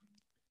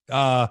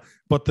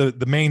 But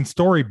the main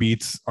story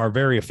beats are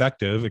very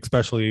effective,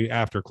 especially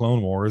after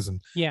Clone Wars.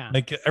 And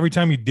like every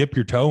time you dip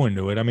your toe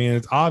into it, I mean,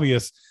 it's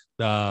obvious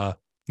the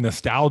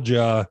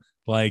nostalgia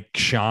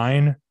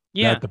shine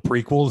that the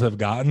prequels have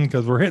gotten,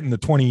 because we're hitting the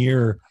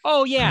 20-year.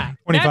 Oh yeah.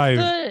 25.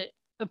 That's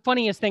the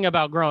funniest thing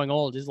about growing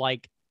old is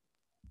like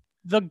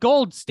the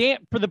gold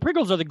stand for the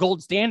prequels are the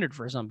gold standard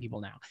for some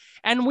people now.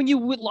 And when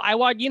I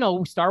watch,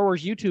 Star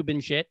Wars YouTube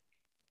and shit,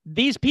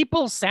 these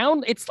people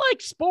it's like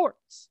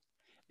sports.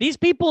 These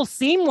people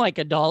seem like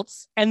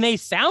adults and they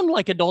sound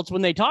like adults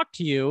when they talk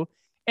to you.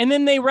 And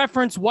then they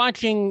reference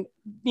watching,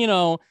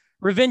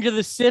 Revenge of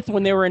the Sith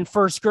when they were in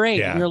first grade.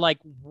 Yeah. And you're like,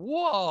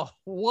 whoa,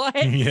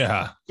 what?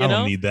 Yeah. I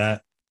don't need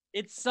that.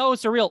 It's so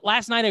surreal.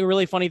 last night, a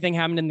really funny thing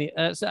happened in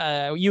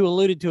the, you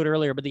alluded to it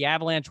earlier, but the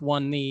Avalanche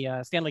won the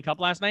Stanley Cup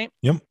last night.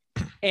 Yep.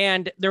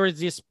 And there was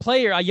this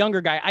player, a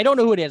younger guy. I don't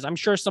know who it is. I'm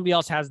sure somebody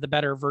else has the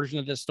better version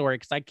of this story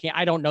because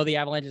I don't know the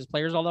Avalanche's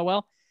players all that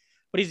well.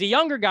 But he's a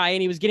younger guy,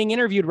 and he was getting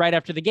interviewed right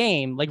after the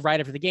game.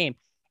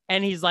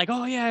 And he's like,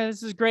 oh, yeah,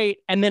 this is great.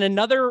 And then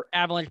another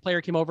Avalanche player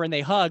came over, and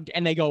they hugged,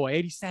 and they go,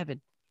 87,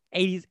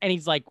 80s. And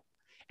he's like,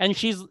 and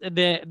she's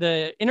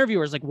the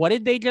interviewer's like, what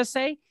did they just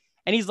say?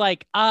 And he's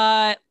like,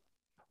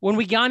 when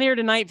we got here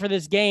tonight for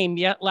this game,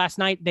 last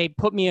night, they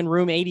put me in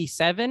room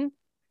 87.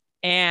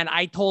 And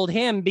I told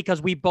him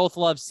because we both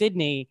love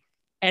Sydney,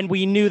 and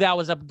we knew that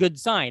was a good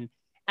sign.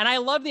 And I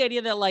love the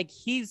idea that,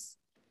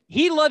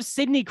 he loves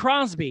Sidney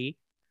Crosby.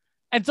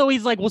 And so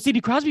he's like, well, Sidney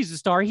Crosby's a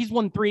star. He's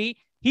won 3.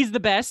 He's the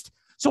best.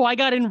 So I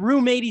got in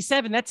room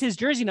 87. That's his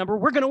jersey number.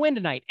 We're going to win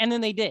tonight. And then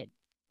they did.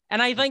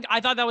 And I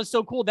thought that was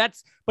so cool. But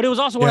it was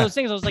also one of those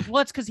things. I was like,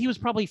 well, it's because he was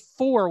probably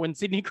 4 when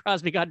Sidney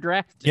Crosby got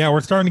drafted. Yeah,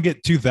 we're starting to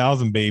get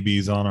 2000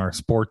 babies on our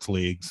sports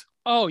leagues.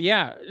 Oh,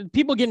 yeah.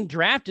 People getting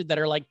drafted that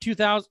are like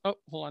 2000. Oh,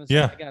 hold on a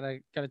second. Yeah.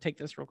 I gotta take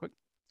this real quick.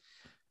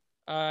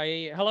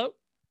 Hello?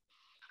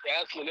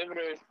 Yes,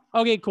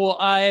 okay, cool.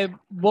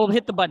 We'll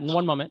hit the button.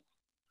 One moment.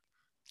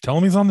 Tell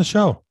him he's on the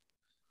show.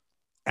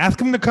 Ask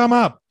him to come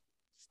up.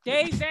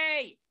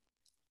 Stacy!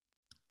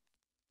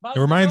 It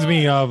reminds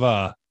me of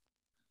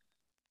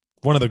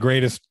one of the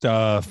greatest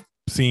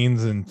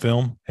scenes in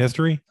film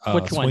history.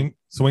 Which one?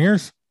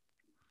 Swingers.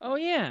 Oh,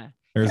 yeah.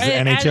 There's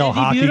NHL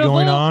hockey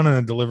going on, and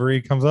a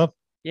delivery comes up.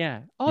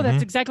 Yeah. Oh,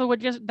 that's exactly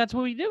that's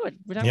what we do.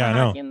 We're talking about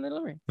hockey and the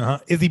delivery.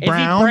 Is he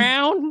brown? Is he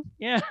brown?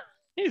 Yeah.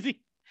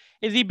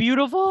 Is he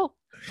beautiful?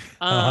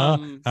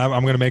 I'm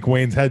gonna make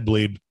Wayne's head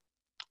bleed.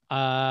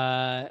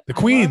 The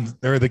Queens,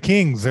 they're the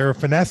Kings. They're a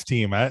finesse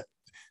team. I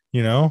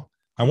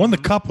won the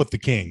cup with the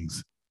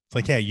Kings. It's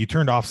like, yeah, you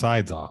turned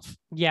offsides off.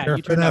 Yeah, they're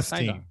you a finesse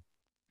team.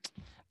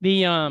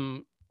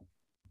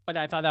 But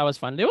I thought that was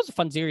fun. It was a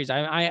fun series.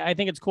 I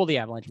think it's cool. The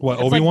Avalanche. What,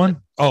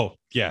 Obi-Wan? Oh,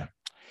 yeah.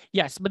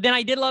 Yes, but then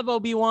I did love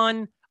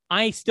Obi-Wan.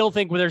 I still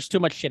think there's too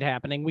much shit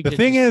happening. We the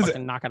thing is,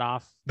 knock it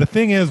off. The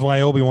thing is,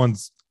 why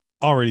Obi-Wan's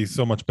already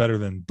so much better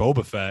than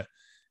Boba Fett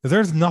is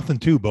there's nothing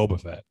to Boba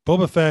Fett.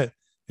 Boba Fett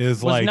is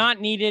Was like not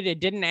needed. It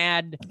didn't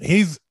add.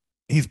 he's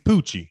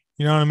Poochie.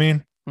 You know what I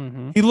mean?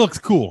 Mhm. He looks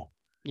cool.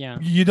 Yeah.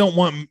 You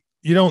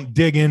don't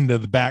dig into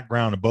the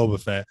background of Boba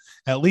Fett.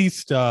 At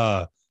least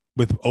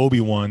with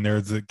Obi-Wan,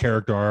 there's a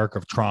character arc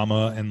of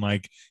trauma, and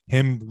like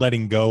him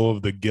letting go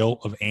of the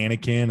guilt of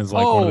Anakin is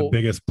like one of the Oh.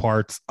 biggest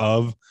parts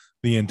of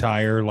the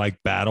entire like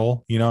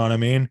battle. You know what I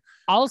mean?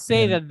 I'll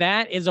say And-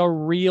 that is a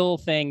real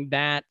thing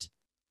that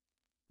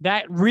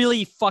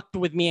really fucked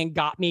with me and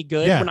got me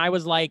good Yeah. when I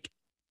was like,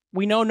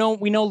 we know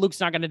Luke's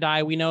not gonna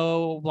die. We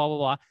know blah blah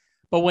blah.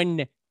 But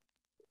when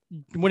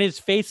his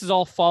face is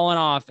all falling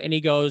off and he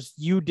goes,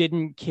 "You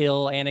didn't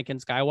kill Anakin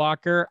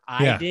Skywalker,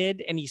 I Yeah.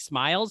 did," and he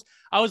smiles,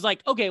 I was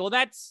like, okay, well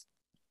that's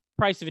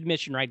price of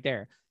admission right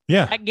there.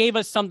 Yeah. That gave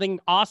us something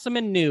awesome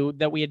and new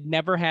that we had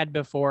never had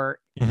before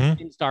Mhm.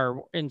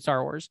 in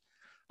Star Wars.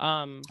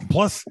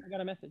 Plus, I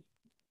got a message.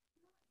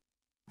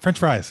 French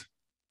fries.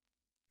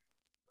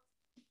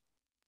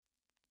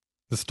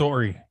 The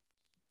story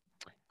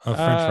of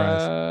French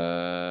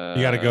fries.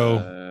 You gotta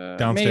go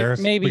downstairs.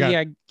 Maybe We got-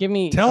 yeah. Give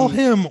me. Tell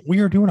him we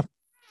are doing a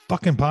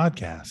fucking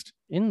podcast.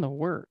 in the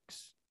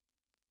works.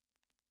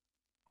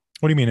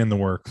 What do you mean in the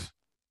works?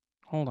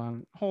 Hold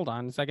on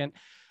a second.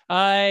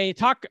 I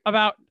talk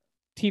about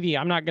TV.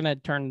 I'm not gonna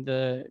turn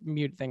the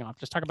mute thing off.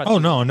 Just talk about. Oh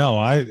TV. no.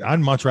 I'd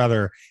much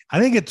rather. I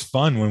think it's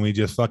fun when we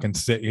just fucking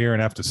sit here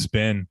and have to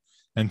spin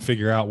and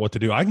figure out what to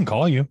do. I can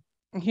call you.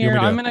 Here, me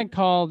to- I'm gonna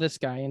call this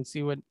guy and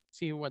see what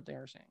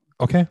they're saying.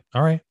 Okay.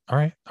 All right.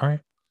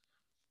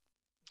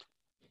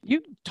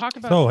 You talk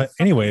about. So, something.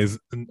 anyways,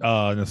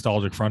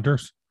 nostalgic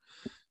fronters.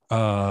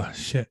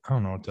 Shit. I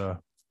don't know what to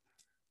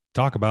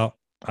talk about.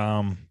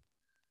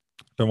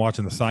 Been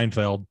watching the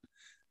Seinfeld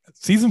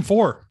season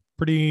 4.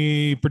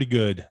 Pretty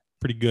good.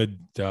 Pretty good.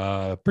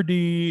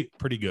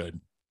 Pretty good.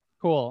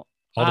 Cool.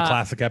 All the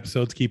classic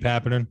episodes keep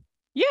happening.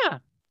 Yeah.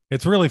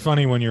 It's really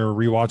funny when you're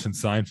rewatching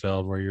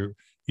Seinfeld where you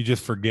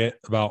just forget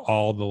about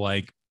all the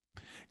like,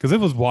 because it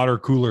was water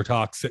cooler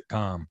talk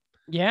sitcom.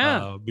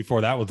 Yeah. Before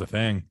that was a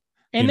thing.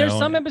 And you there's know,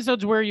 some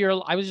episodes where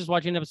I was just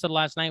watching an episode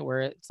last night where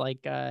it's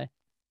like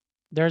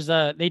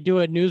they do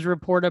a news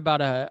report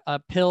about a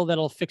pill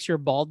that'll fix your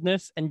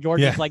baldness, and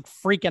George Yeah. is like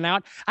freaking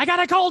out. I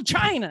gotta call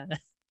China.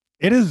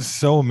 It is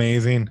so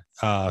amazing.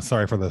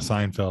 Sorry for the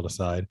Seinfeld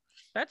aside.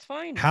 That's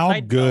fine. How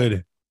Side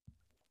good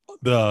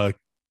the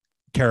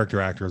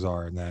character actors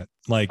are in that.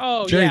 Like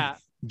Oh Jerry, yeah.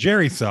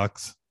 Jerry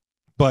sucks,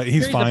 but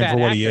he's Jerry's a fine bad for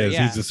what he actor, is.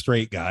 yeah. He's a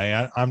straight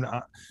guy.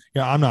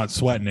 I'm not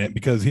sweating it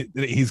because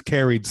he's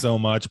carried so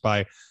much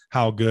by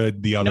how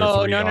good the other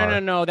three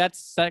are. No. That's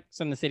Sex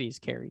and the City's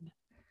carried.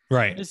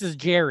 Right. This is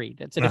Jerry.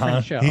 That's a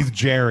different show. He's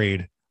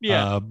Jerried.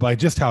 Yeah. By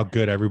just how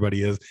good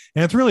everybody is.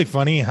 And it's really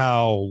funny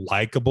how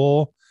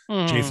likable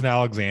Mhm. Jason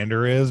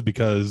Alexander is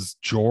because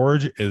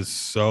George is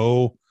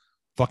so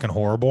fucking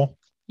horrible.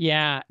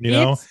 Yeah. You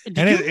know? Did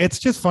And you- it's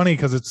just funny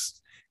because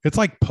it's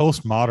like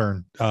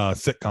postmodern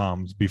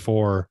sitcoms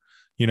before,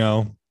 you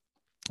know,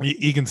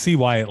 you can see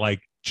why it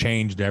like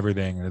changed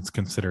everything and it's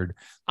considered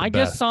the I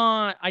best.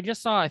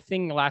 just saw a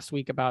thing last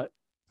week about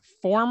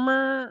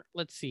former,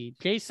 let's see,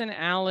 Jason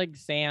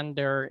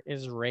Alexander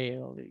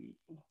Israeli.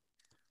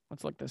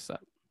 Let's look this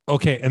up.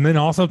 Okay, and then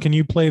also can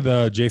you play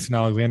the Jason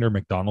Alexander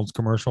McDonald's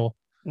commercial?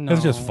 No,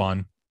 It's just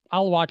fun.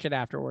 I'll watch it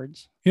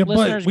afterwards. Yeah,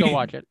 Listeners, but go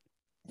watch it.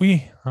 all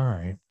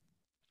right.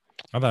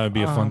 I thought it'd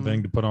be a fun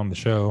thing to put on the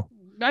show.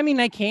 I mean,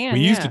 I can. We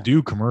used to yeah.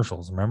 do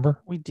commercials,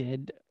 remember? We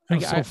did. It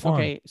was so fun.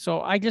 Okay,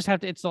 so I just have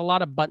to. It's a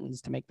lot of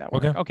buttons to make that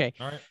work. Okay. Okay.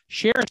 All right.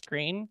 Share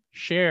screen.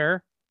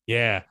 Share.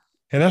 Yeah.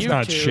 Hey, that's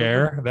not YouTube.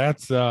 Cher.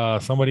 That's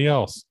somebody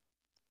else.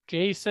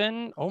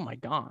 Jason. Oh my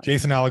God.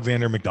 Jason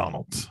Alexander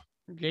McDonald's.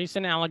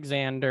 Jason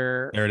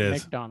Alexander. There it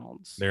is.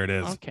 McDonald's. There it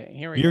is. Okay.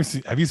 Here we go.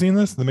 Have you seen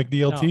this? The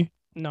McDLT?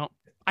 No.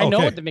 I know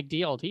Okay. what the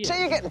McDLT is. Say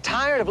you're getting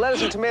tired of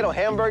lettuce and tomato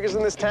hamburgers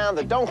in this town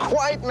that don't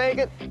quite make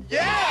it?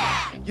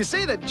 Yeah! You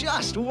say that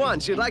just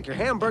once you'd like your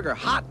hamburger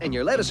hot and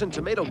your lettuce and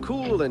tomato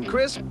cool and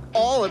crisp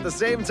all at the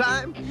same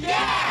time?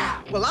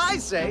 Yeah! Well, I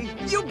say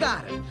you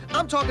got it.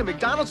 I'm talking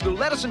McDonald's new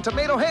lettuce and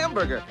tomato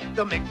hamburger,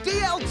 the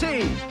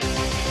McDLT.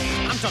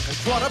 I'm talking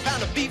quarter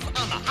pound of beef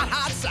on the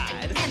hot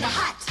side. And the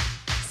hot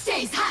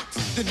stays hot.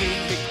 The new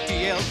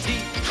McDLT.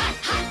 Hot,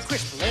 hot.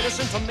 Crisp lettuce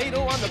and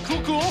tomato on the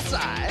cool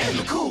side. And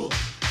the cool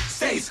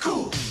stays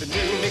cool. The new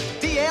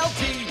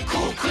McDLT.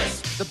 Cool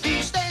crisp. The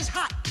beef stays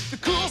hot, the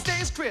cool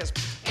stays crisp.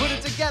 Put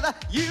it together,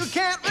 you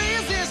can't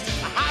resist.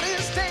 The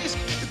hottest taste,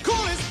 the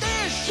coolest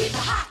dish. Keep it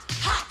hot,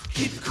 hot.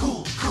 Keep it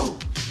cool, cool.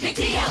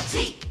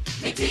 McDLT.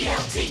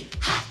 McDLT.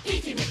 Hot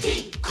beefy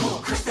McD. Cool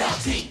crisp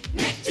LT.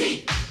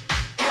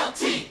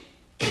 McDLT.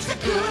 It's a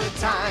good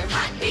time.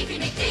 Hot beefy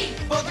McD.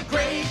 For the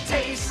great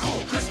taste,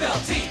 Cool crisp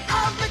LT.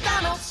 of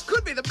McDonald's.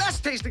 Could be the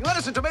best tasting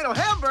lettuce and tomato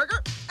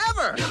hamburger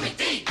ever. New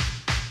McD.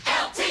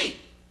 LT.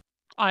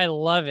 I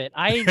love it.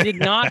 I did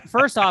not.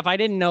 First off, I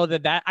didn't know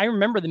that. I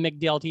remember the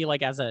McDLT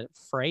like as a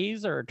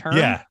phrase or a term.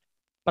 Yeah.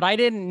 But I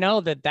didn't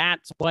know that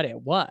that's what it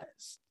was.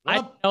 I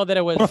didn't know that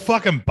it was. What a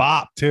fucking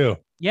bop, too.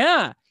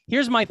 Yeah.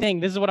 Here's my thing.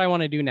 This is what I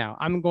want to do now.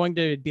 I'm going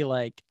to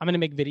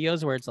make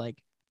videos where it's like,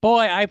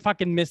 boy, I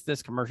fucking missed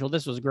this commercial.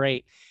 This was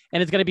great.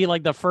 And it's going to be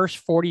like the first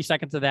 40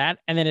 seconds of that.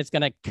 And then it's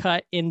going to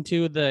cut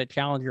into the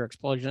Challenger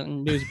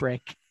explosion news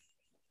break.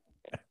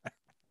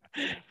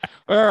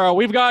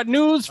 We've got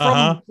news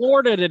from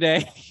Florida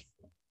today.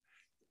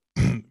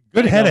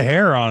 Good head of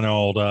hair on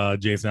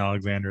old Jason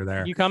Alexander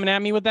there. You coming at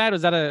me with that?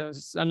 Was that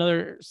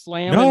another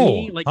slam? No, at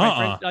me? Like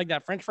like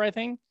that French fry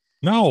thing?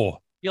 No.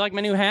 You like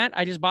my new hat?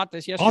 I just bought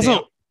this yesterday.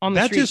 Also, on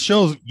the that street. just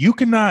shows you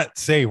cannot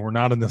say we're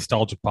not a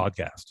nostalgic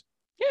podcast.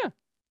 Yeah.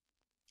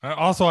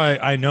 Also,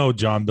 I know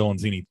John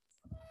Billenzini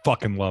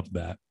fucking loved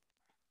that.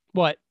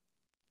 What?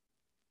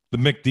 The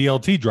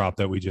McDLT drop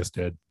that we just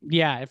did.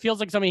 Yeah, it feels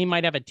like something he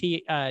might have a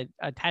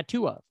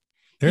tattoo of.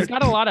 He's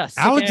got a lot of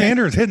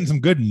Alexander is hitting some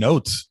good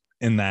notes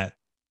in that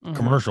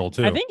commercial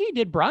too. I think he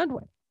did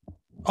Broadway.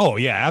 Oh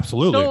yeah,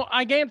 absolutely. So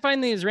I can't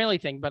find the Israeli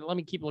thing, but let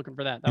me keep looking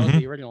for that. That was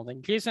the original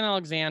thing. Jason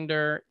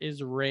Alexander,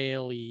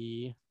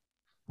 Israeli.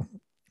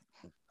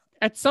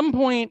 At some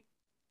point,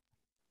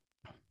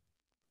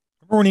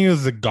 remember when he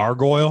was a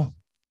gargoyle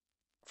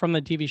from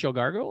the TV show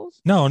Gargoyles?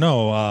 No,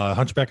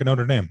 Hunchback of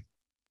Notre Dame.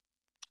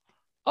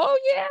 Oh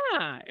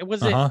yeah, it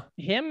was it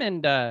him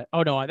and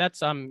oh no,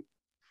 that's Bob.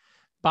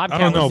 I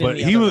don't know, but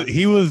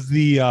he was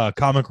the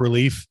comic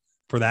relief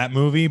for that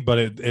movie, but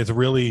it's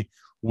really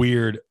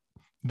weird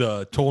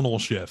the tonal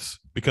shifts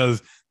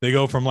because they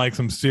go from like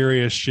some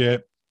serious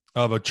shit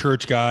of a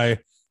church guy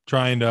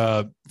trying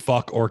to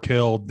fuck or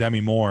kill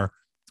Demi Moore,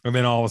 and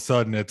then all of a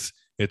sudden it's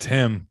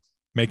him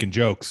making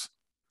jokes.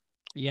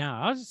 Yeah,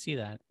 I'll just see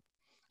that.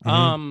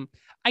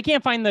 I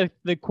can't find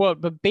the quote,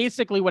 but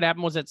basically what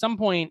happened was at some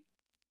point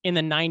in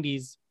the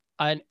 90s,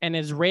 an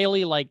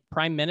Israeli like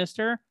prime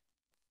minister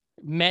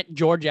met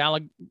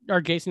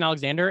Jason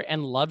Alexander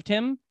and loved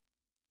him.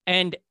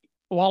 And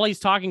while he's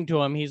talking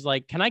to him, he's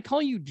like, "Can I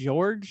call you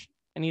George?"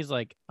 And he's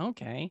like,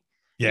 "Okay."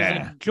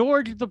 Yeah. Like,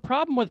 George, the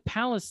problem with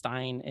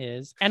Palestine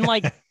is, and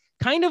like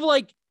kind of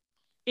like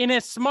in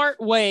a smart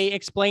way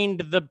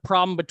explained the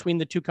problem between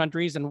the two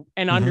countries and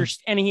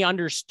he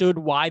understood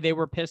why they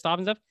were pissed off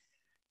and stuff.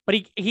 But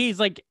he's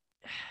like,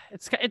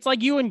 it's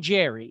like you and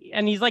Jerry,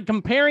 and he's like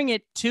comparing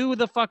it to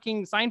the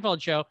fucking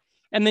Seinfeld show.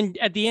 And then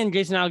at the end,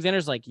 Jason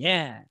Alexander's like,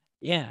 yeah,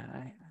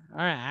 all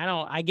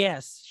right, I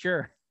guess,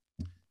 sure.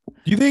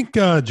 Do you think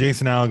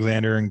Jason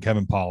Alexander and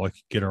Kevin Pollak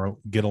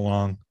get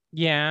along?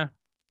 Yeah,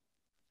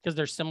 because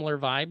they're similar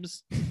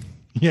vibes.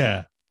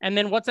 Yeah. And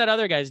then what's that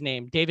other guy's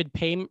name? David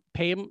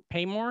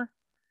Paymer.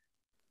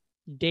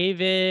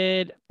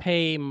 David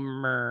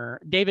Paymer.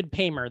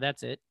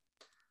 That's it.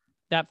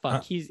 That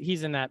fuck.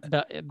 He's in that.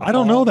 I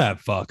don't know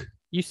that fuck.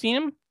 You seen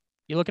him?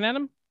 You looking at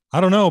him?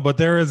 I don't know, but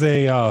there is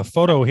a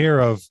photo here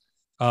of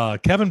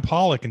Kevin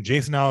Pollak and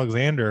Jason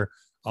Alexander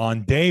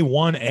on day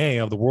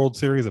 1A of the World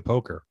Series of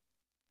Poker.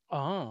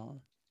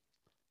 Oh.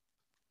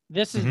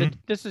 This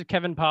is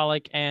Kevin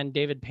Pollak and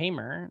David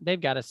Paymer.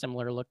 They've got a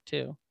similar look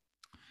too.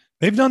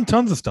 They've done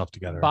tons of stuff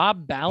together.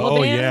 Bob Balaban.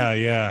 Oh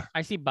yeah.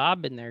 I see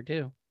Bob in there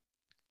too.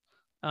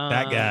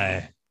 That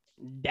guy.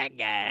 The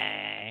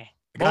guy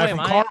from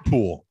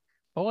Carpool.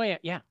 Boy,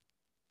 yeah.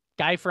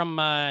 Guy from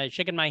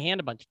Shaking My Hand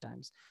a bunch of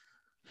times.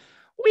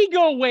 We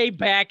go way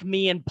back,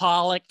 me and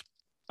Pollak.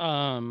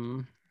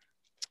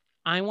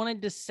 I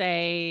wanted to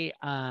say,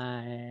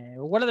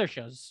 what other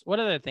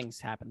things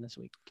happened this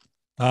week?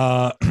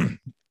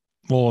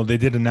 Well, they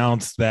did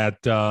announce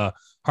that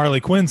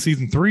Harley Quinn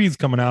season 3 is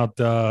coming out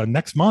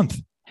next month.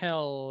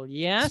 Hell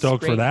yes.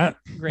 Stoked for that.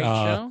 Great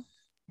show.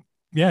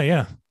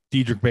 Yeah.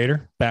 Diedrich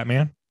Bader,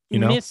 Batman. You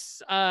know,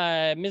 Miss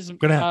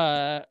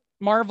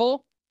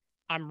Marvel.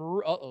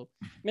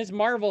 Miss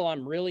Marvel,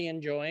 I'm really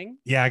enjoying.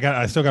 Yeah,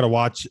 I still got to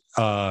watch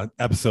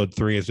episode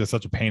 3. It's just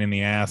such a pain in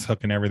the ass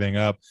hooking everything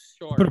up.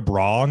 Sure. You put a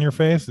bra on your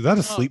face. Is that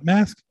a sleep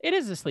mask? It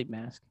is a sleep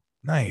mask.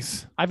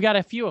 Nice. I've got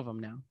a few of them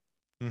now.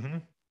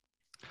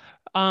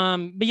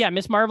 But yeah,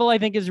 Miss Marvel, I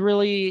think is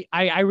really.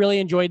 I really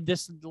enjoyed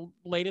this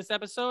latest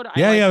episode.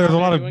 There's a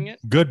lot of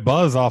good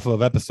buzz off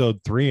of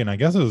episode 3, and I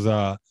guess it's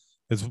the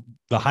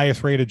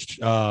highest rated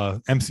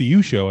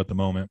MCU show at the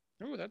moment.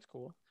 Oh, that's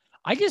cool.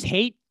 I just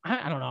hate.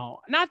 I don't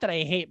know. Not that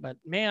I hate, but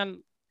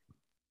man,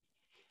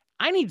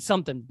 I need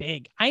something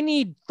big. I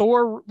need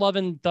Thor: Love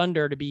and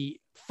Thunder to be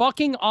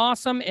fucking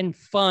awesome and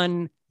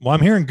fun. Well, I'm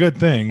hearing good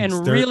things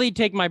and really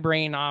take my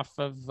brain off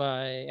of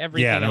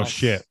everything. Yeah, no else.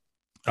 shit.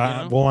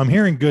 Well, I'm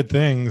hearing good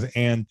things,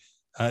 and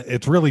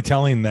it's really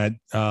telling that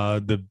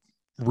the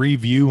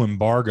review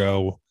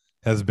embargo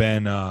has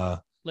been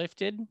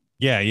lifted.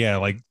 Yeah.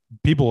 Like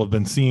people have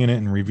been seeing it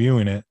and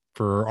reviewing it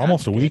for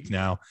almost a week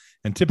now.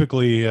 And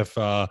typically, if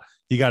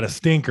you got a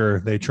stinker,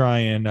 they try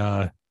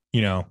and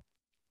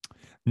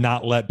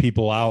not let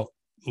people out,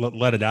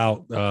 let it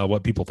out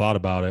what people thought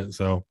about it.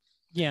 So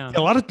yeah,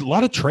 a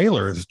lot of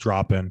trailers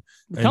dropping.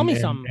 Tell me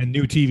some and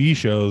new TV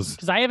shows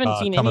because I haven't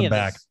seen coming any of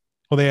back. this.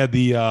 Well, they had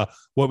the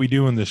What We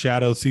Do in the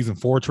Shadows season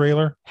 4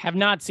 trailer. Have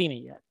not seen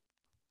it yet.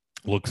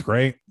 Looks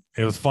great.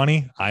 It was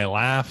funny. I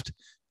laughed,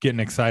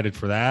 getting excited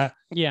for that.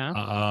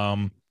 Yeah.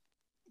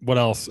 what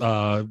else?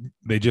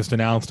 They just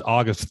announced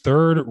August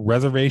 3rd,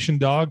 Reservation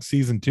Dogs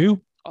season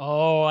 2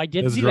 Oh, I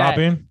did is see that.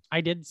 dropping.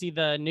 I did see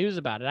the news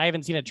about it. I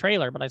haven't seen a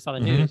trailer, but I saw the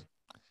Mhm.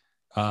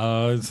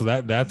 news. So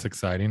that's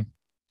exciting.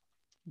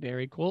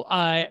 Very cool.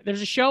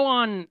 There's a show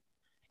on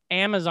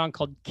Amazon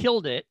called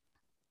Killed It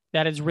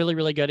that is really,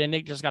 really good, and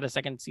it just got a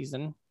second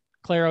season.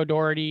 Claire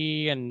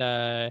O'Doherty and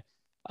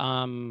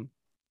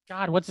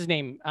God, what's his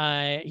name?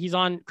 He's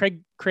on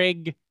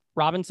Craig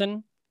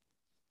Robinson.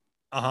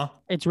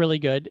 It's really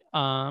good.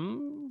 I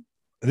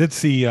did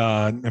see.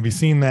 Have you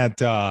seen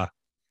that?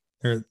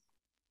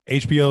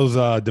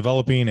 HBO's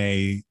developing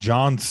a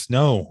Jon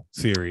Snow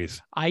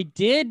series. I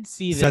did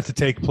see set this. to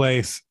take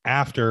place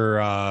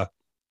after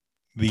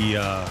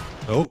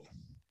Go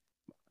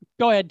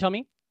ahead, tell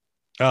me.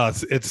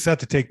 It's set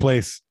to take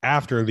place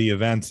after the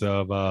events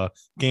of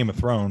Game of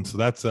Thrones, so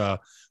that's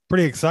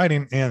pretty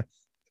exciting. And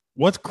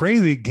what's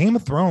crazy, Game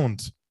of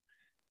Thrones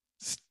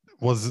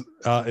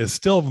is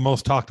still the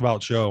most talked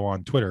about show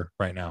on Twitter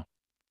right now.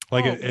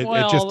 Like it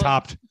just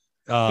topped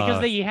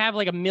because they have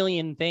like a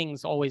million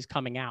things always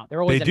coming out.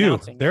 They're always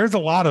announcing. There's a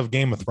lot of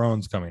Game of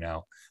Thrones coming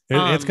out.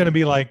 It's going to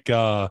be like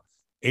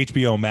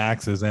HBO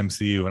Max's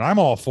MCU, and I'm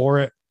all for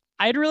it.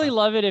 I'd really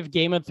love it if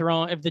Game of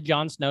Thrones, if the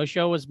Jon Snow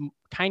show was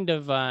kind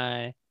of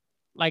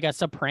like a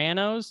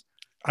Sopranos,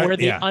 where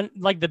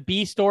like the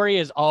B story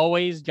is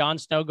always Jon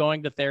Snow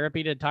going to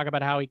therapy to talk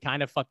about how he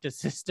kind of fucked his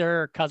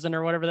sister or cousin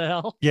or whatever the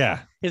hell. Yeah.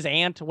 His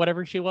aunt,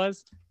 whatever she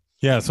was.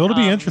 Yeah, so it'll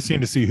be interesting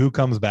to see who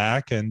comes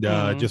back and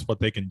just what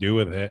they can do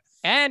with it.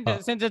 And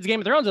since it's Game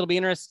of Thrones, it'll be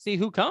interesting to see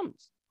who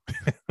comes.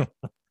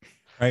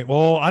 Right.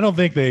 Well, I don't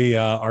think they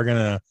are going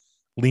to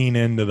lean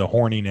into the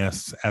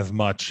horniness as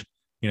much.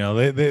 You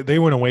know, they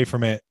went away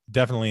from it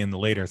definitely in the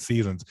later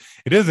seasons.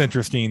 It is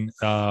interesting.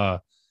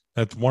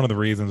 That's one of the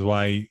reasons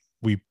why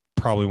we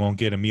probably won't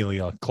get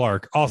Emilia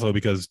Clarke. Also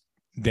because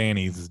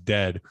Dany's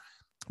dead.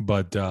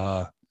 But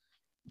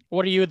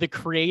what are you, the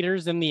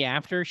creators in the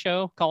after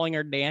show, calling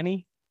her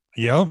Dany?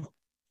 Yep.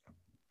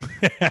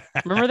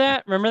 Remember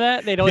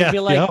that? They'd always be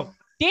like,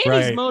 Dany's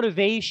right.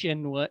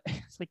 motivation was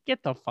it's like,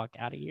 get the fuck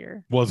out of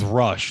here. Was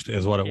rushed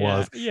is what it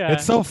was. Yeah.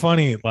 It's so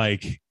funny,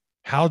 like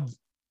how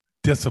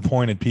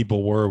disappointed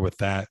people were with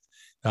that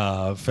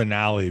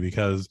finale,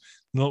 because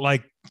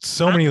like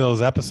so many of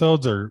those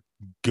episodes are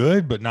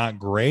good but not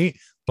great,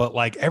 but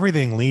like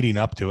everything leading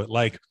up to it,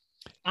 like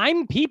I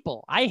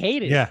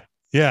hated it.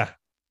 Yeah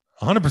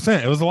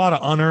 100%. It was a lot of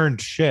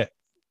unearned shit.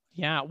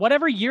 Yeah,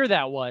 whatever year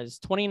that was,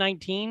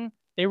 2019,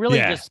 they really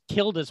just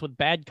killed us with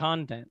bad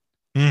content.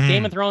 Mm-hmm.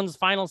 Game of Thrones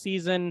final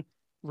season,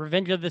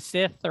 Revenge of the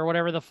Sith, or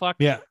whatever the fuck.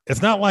 Yeah,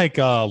 it's not like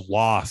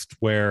Lost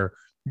where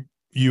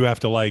you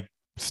have to like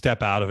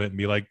step out of it and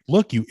be like,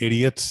 look, you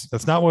idiots.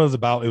 That's not what it was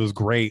about. It was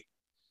great.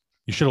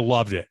 You should have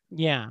loved it.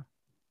 Yeah.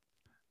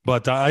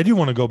 But I do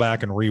want to go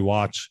back and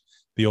rewatch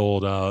the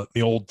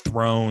old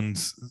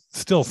Thrones.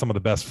 Still some of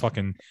the best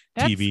fucking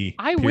TV.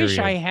 I wish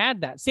I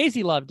had that.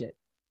 Stacey loved it.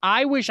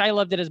 I wish I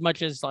loved it as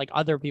much as like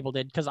other people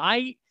did, because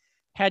I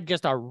had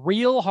just a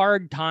real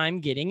hard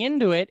time getting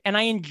into it, and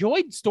I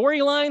enjoyed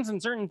storylines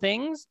and certain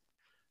things,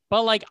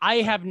 but like I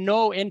have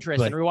no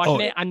interest in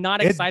rewatching it. I'm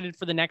not excited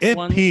for the next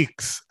one. It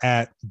peaks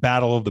at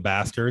Battle of the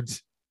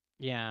Bastards.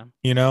 Yeah,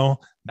 you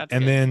know, that's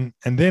and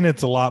good. then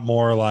it's a lot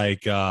more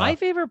like my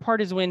favorite part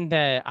is when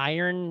the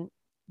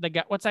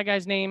guy, what's that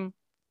guy's name?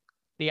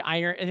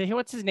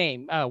 What's his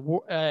name?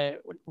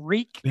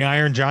 Reek. The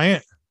Iron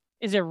Giant.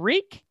 Is it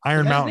Reek?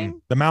 Iron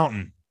Mountain. The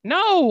Mountain.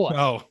 No.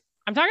 Oh.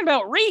 I'm talking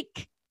about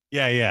Reek.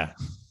 Yeah.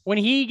 When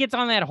he gets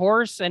on that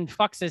horse and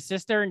fucks his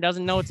sister and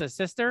doesn't know it's a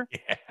sister.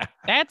 Yeah.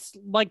 That's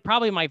like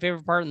probably my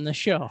favorite part in the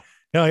show.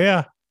 Hell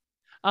yeah.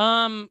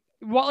 Well,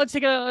 let's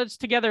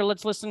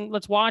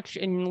watch,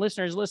 and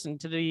listeners listen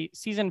to the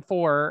season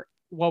 4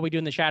 What We Do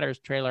in the Shadows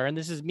trailer. And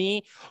this is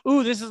me.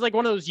 Ooh, this is like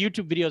one of those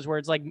YouTube videos where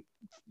it's like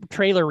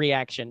trailer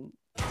reaction.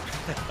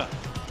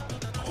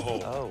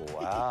 Oh,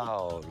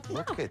 wow.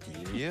 Look at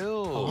you.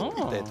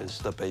 Oh. That is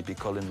the baby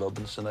Colin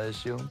Robinson, I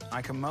assume.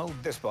 I can mold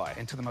this boy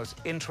into the most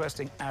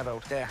interesting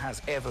adult there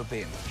has ever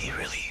been. He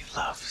really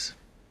loves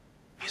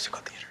musical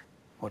theater.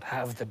 Would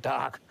have the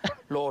dark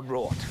Lord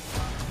wrought.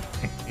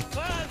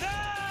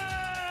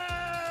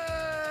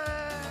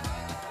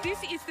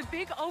 This is the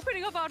big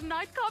opening of our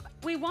nightclub.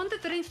 We want the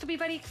drinks to be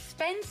very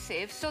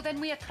expensive, so then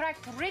we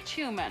attract rich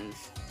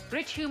humans.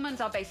 Rich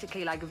humans are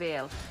basically like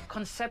veal,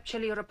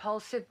 conceptually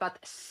repulsive, but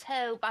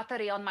so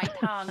buttery on my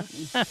tongue.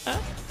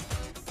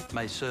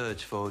 My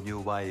search for a new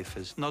wife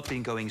has not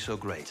been going so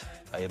great.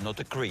 I am not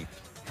a creep.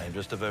 I am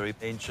just a very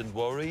ancient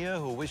warrior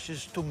who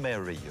wishes to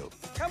marry you.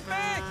 Come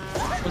back!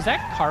 Was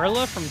that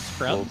Carla from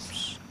Scrubs?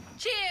 Oops.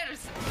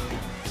 Cheers!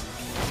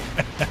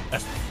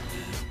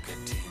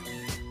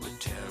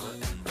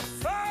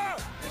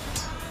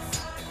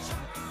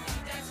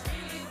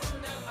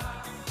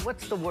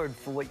 What's the word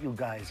for what you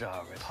guys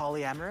are?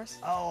 Polyamorous?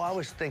 Oh, I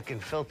was thinking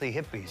filthy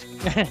hippies.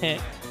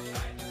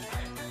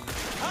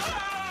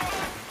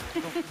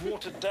 The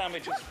water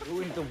damage has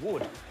ruined the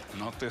wood.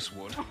 Not this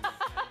wood.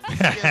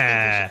 Just think we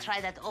should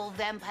try that old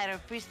vampire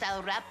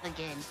freestyle rap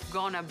again.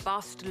 Gonna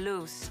bust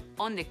loose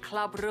on the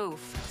club roof,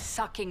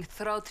 sucking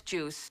throat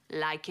juice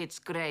like it's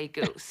Grey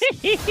Goose.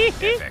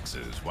 FX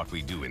is what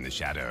we do in the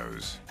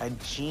shadows. A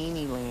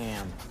genie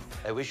lamp.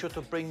 I wish you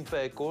to bring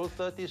back all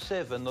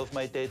 37 of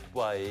my dead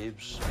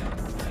wives.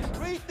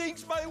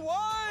 Greetings, my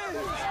wife!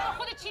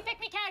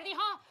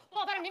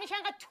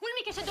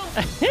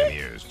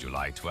 Premieres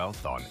July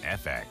 12th on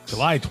FX.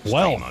 July Stream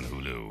 12th. on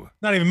Hulu.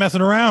 Not even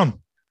messing around.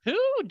 Who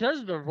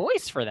does the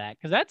voice for that?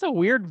 Because that's a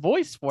weird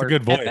voice for It's a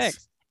good voice.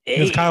 FX.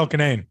 It's Kyle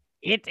Kinane.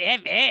 It's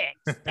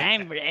FX.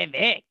 Time for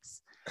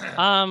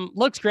FX.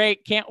 Looks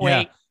great. Can't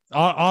wait.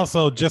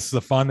 Also, just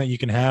the fun that you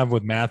can have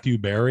with Matthew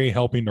Berry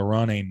helping to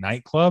run a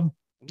nightclub.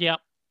 Yep.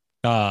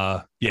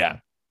 Yeah.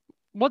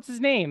 What's his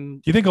name?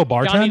 Do you think he'll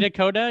bartend? Johnny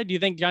Dakota. Do you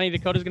think Johnny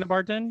Dakota's going to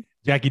bartend?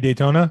 Jackie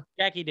Daytona?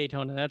 Jackie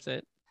Daytona. That's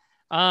it.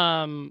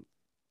 That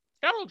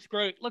looks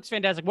great. Looks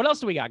fantastic. What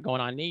else do we got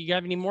going on? You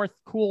have any more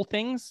cool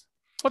things?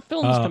 What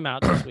films come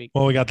out this week?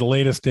 Well, we got the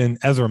latest in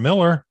Ezra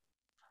Miller.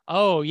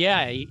 Oh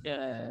yeah,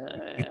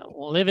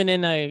 living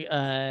in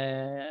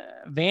a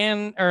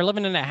van or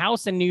living in a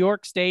house in New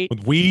York State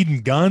With weed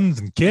and guns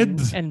and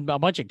kids. and a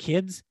bunch of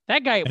kids.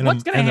 That guy, And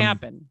what's a- gonna and a-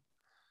 happen?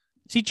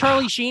 Is he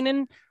Charlie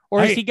Sheenan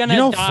or is he gonna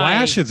die?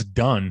 Flash is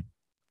done.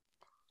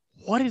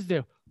 What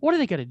are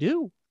they gonna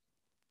do?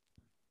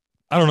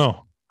 I don't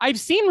know. I've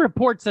seen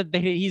reports that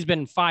he's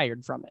been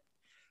fired from it,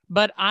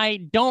 but I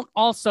don't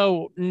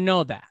also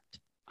know that.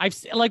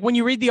 Like when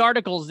you read the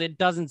articles, it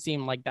doesn't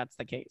seem like that's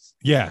the case.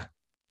 Yeah.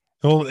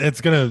 Well,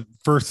 it's gonna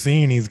first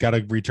scene. He's got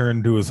to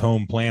return to his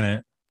home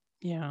planet.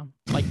 Yeah,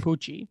 like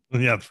Poochie.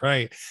 Yeah, that's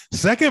right.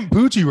 Second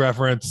Poochie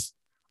reference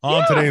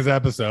on today's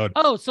episode.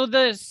 Oh, so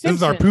This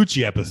is our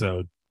Poochie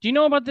episode. Do you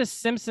know about this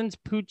Simpsons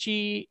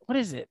Poochie? What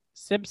is it?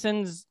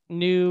 Simpsons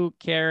new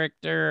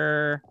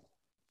character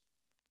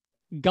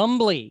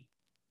Gumbly.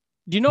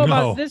 Do you know No.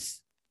 about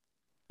this?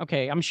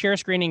 Okay, I'm share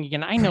screening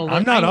again. I know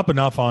I'm not up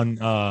enough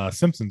on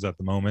Simpsons at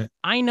the moment.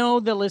 I know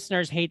the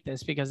listeners hate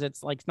this because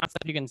it's like not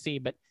stuff you can see,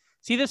 but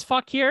see this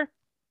fuck here?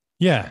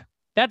 Yeah.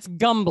 That's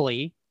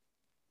Gumbly.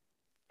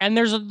 And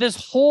there's this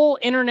whole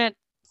internet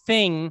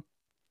thing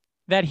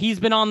that he's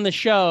been on the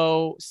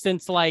show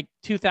since like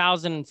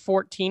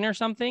 2014 or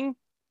something.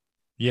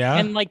 Yeah.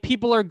 And like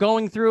people are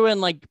going through and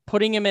like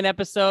putting him in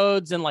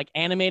episodes and like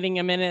animating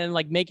him in it and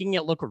like making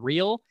it look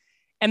real.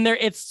 And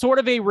it's sort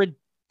of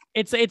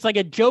it's like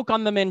a joke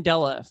on the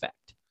Mandela effect.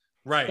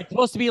 Right. It's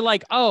supposed to be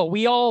like, oh,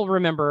 we all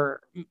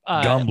remember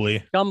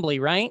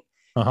Gumbly, right?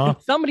 Uh-huh.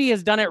 And somebody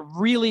has done it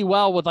really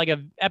well with like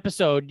a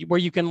episode where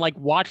you can like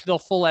watch the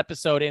full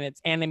episode and it's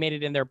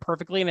animated in there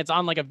perfectly and it's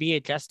on like a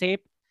VHS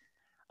tape.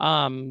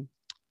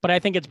 But I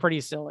think it's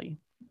pretty silly.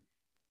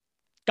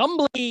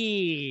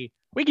 Gumbly.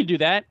 We could do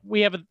that.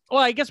 We have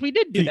I guess we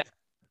did do that.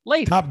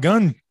 Late. Top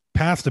Gun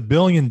passed $1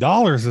 billion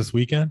this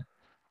weekend.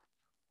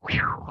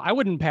 I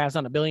wouldn't pass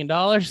on $1 billion. Me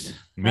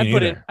I'd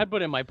put neither.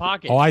 it in my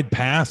pocket. Oh, I'd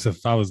pass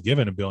if I was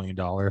given $1 billion.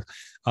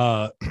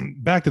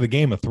 Back to the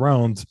Game of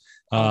Thrones.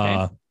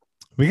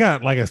 We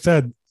got, like I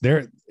said,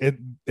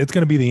 it's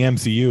going to be the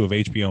MCU of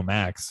HBO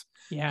Max.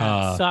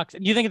 Yeah, it sucks. Do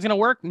you think it's going to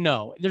work?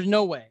 No, there's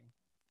no way.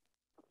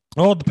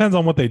 Well, it depends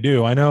on what they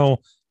do. I know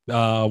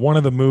one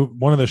of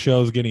the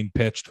shows getting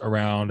pitched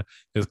around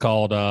is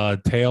called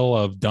Tale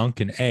of Dunk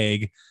and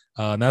Egg.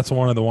 And that's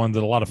one of the ones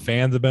that a lot of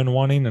fans have been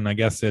wanting. And I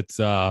guess it's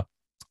a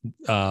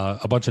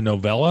bunch of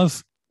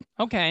novellas.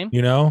 Okay.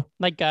 You know?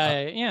 Like,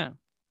 yeah.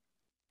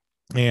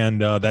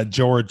 And that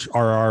George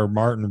R.R.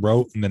 Martin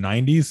wrote in the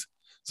 90s.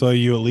 So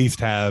you at least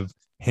have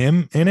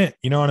him in it.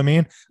 You know what I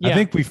mean? Yeah. I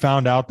think we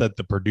found out that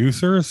the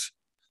producers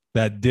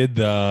that did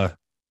the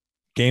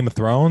Game of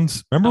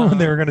Thrones, remember when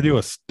they were going to do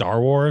a Star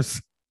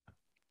Wars?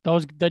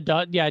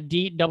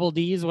 Double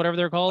Ds, whatever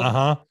they're called.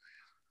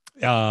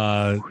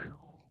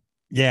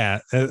 Yeah.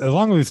 As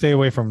long as we stay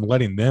away from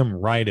letting them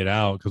write it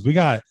out, because we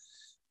got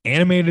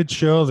animated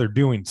shows. They're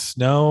doing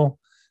Snow,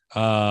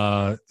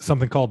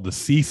 something called The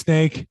Sea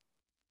Snake.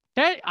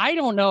 That I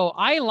don't know.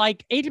 I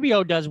like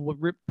HBO does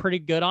pretty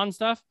good on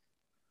stuff.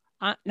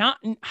 And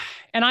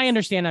I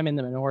understand I'm in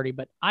the minority,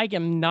 but I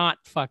am not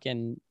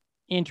fucking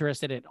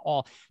interested at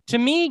all. To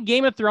me,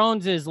 Game of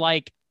Thrones is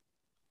like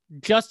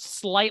just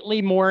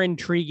slightly more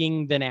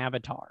intriguing than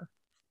Avatar.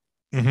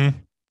 Mm-hmm.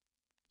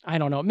 I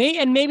don't know.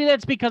 Maybe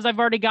that's because I've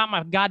already got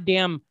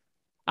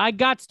I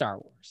got Star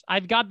Wars.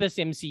 I've got this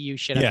MCU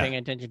shit I'm paying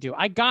attention to.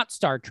 I got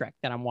Star Trek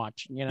that I'm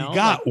watching, you know? You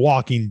got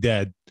Walking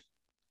Dead.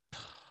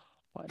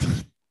 What?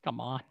 Come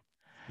on.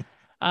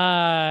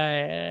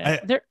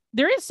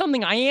 There is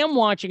something I am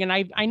watching, and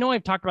I know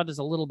I've talked about this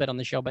a little bit on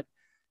the show, but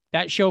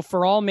that show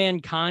For All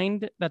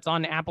Mankind that's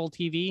on Apple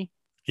TV.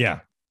 Yeah.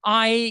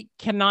 I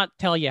cannot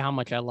tell you how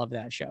much I love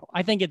that show.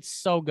 I think it's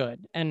so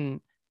good.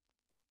 And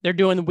they're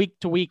doing week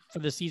to week for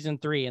the season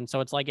 3. And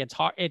so it's like, it's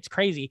hard, it's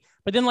crazy.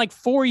 But then like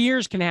 4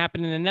 years can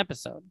happen in an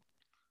episode.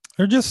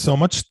 There's just so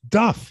much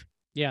stuff.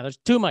 Yeah, there's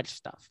too much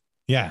stuff.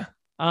 Yeah.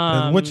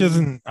 Which is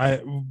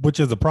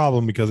a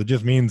problem because it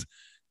just means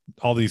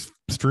all these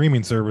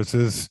streaming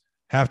services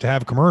have to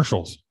have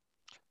commercials.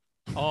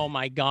 Oh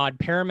my God.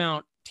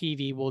 Paramount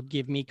TV will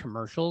give me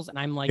commercials and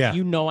I'm like, Yeah.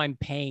 I'm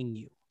paying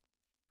you.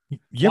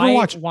 You ever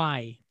watch?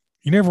 Why?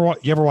 You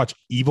ever watch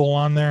Evil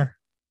on there?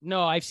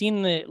 No, I've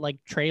seen the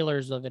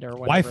trailers of it or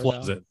whatever. Wife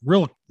loves it.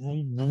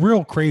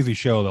 Real crazy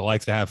show that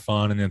likes to have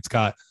fun, and it's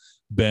got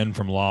Ben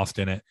from Lost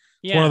in it.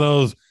 It's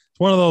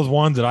one of those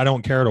ones that I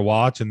don't care to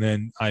watch, and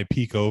then I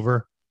peek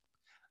over.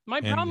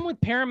 My problem with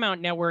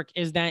Paramount Network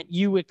is that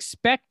you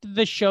expect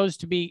the shows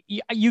to be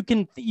you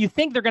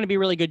think they're going to be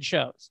really good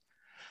shows,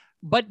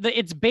 but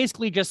it's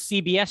basically just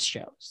CBS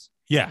shows.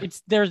 Yeah,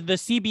 there's the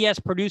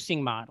CBS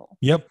producing model.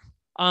 Yep.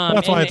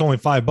 That's why it's only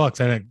 $5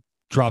 and it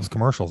drops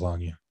commercials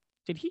on you.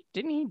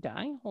 Didn't he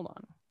die? Hold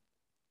on.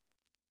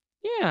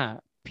 Yeah,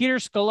 Peter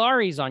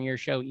Scolari's on your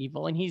show,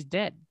 Evil, and he's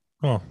dead.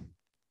 Oh,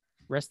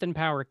 rest in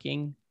power,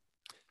 King.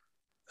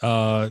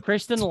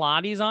 Kristen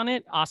Lottie's on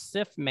it.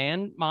 Asif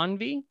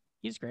Manvi,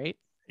 he's great.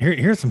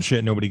 Here's some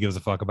shit nobody gives a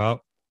fuck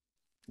about.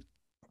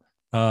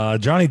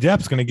 Johnny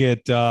Depp's gonna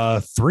get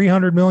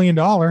 $300 million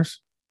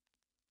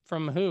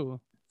from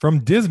who?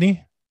 From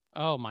Disney.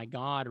 Oh my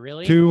God,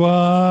 really?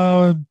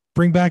 To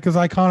bring back his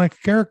iconic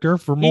character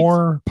for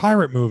more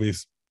pirate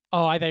movies.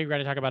 Oh, I thought you were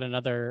going to talk about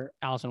another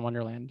Alice in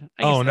Wonderland.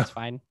 I guess that's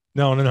fine.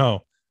 No.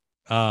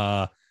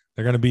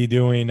 They're going to be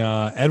doing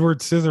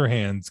Edward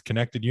Scissorhands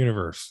Connected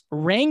Universe.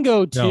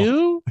 Rango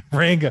too? No.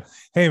 Rango.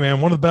 Hey,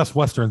 man, one of the best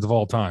Westerns of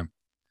all time.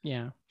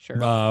 Yeah, sure.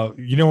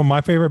 You know what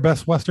my favorite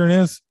best Western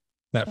is?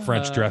 That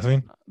French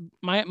dressing.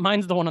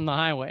 Mine's the one on the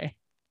highway.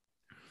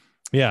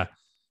 Yeah.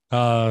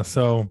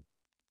 So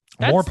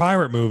more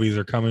pirate movies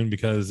are coming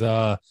because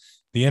the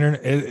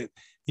internet,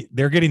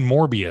 they're getting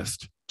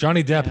Morbius.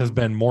 Johnny Depp has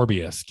been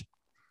Morbius.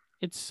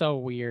 It's so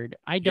weird.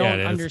 I don't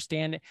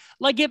understand it.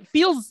 Like it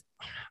feels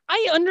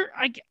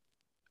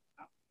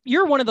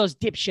you're one of those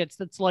dipshits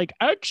that's like,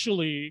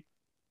 actually,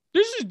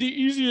 this is the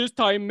easiest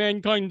time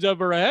mankind's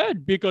ever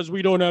had because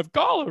we don't have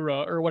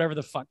cholera or whatever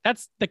the fuck.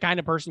 That's the kind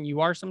of person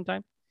you are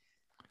sometimes.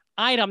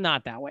 I'm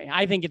not that way.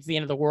 I think it's the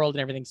end of the world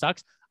and everything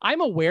sucks. I'm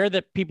aware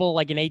that people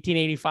like in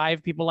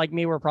 1885, people like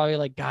me were probably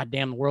like, God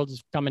damn, the world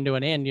is coming to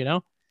an end, you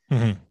know?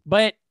 Mm-hmm.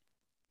 But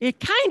it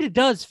kind of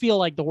does feel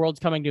like the world's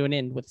coming to an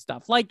end with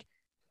stuff like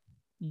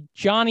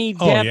Johnny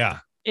Depp. Oh, yeah.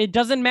 It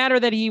doesn't matter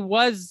that he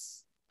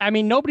was,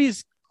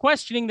 nobody's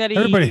questioning that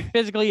he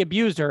physically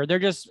abused her. They're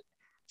just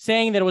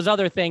saying that it was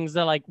other things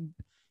that like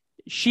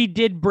she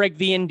did break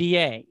the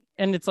NDA.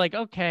 And it's like,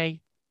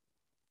 okay,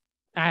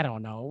 I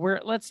don't know.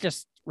 Let's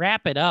just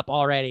wrap it up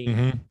already.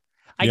 Mm-hmm.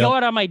 I go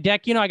out on my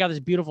deck. I got this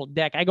beautiful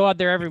deck. I go out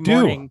there every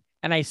morning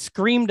and I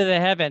scream to the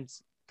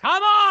heavens,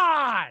 come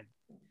on.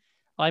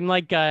 I'm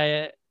like,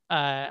 Jennifer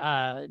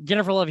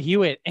Love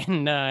Hewitt,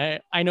 and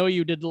I know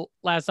you did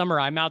last summer.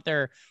 I'm out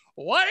there.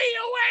 What are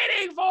you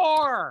waiting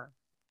for?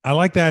 I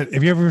like that.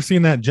 Have you ever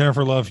seen that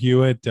Jennifer Love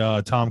Hewitt,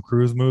 Tom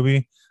Cruise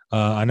movie?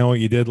 I Know What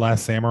You Did,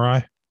 Last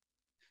Samurai.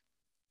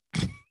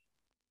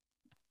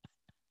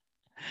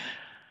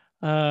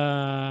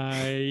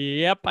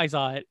 Yep, I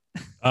saw it.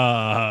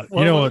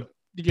 You know what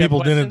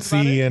people didn't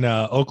see in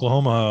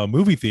Oklahoma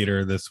movie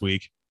theater this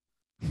week?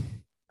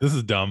 This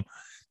is dumb.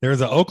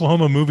 There's an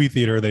Oklahoma movie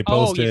theater. They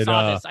posted. Oh, you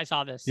saw this. I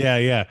saw this.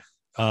 Yeah.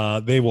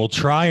 They will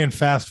try and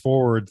fast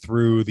forward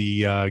through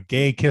the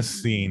gay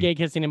kiss scene. Gay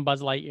kissing in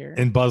Buzz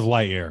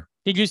Lightyear.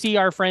 Did you see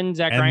our friend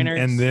Zach Reiner?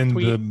 And then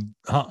tweet?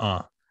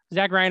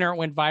 Zach Reiner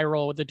went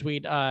viral with the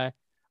tweet. I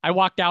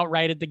walked out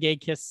right at the gay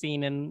kiss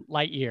scene in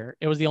Lightyear.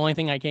 It was the only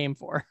thing I came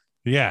for.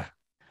 Yeah.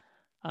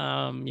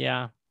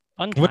 Yeah.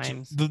 Fun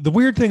times. The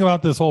weird thing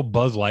about this whole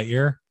Buzz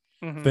Lightyear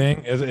mm-hmm.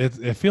 thing is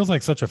it feels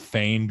like such a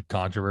feigned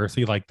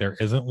controversy. Like there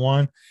isn't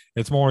one.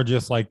 It's more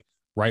just like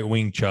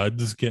right-wing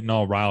chuds getting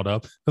all riled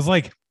up. It's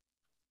like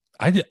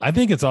I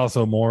think it's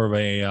also more of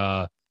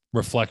a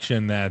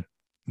reflection that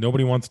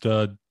nobody wants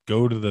to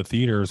go to the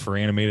theaters for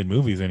animated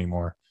movies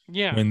anymore.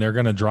 Yeah. When they're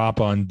going to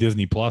drop on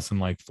Disney Plus in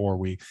like 4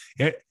 weeks.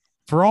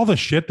 For all the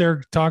shit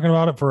they're talking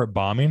about it for it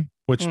bombing,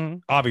 which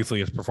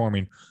obviously is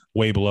performing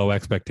way below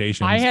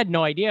expectations. I had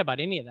no idea about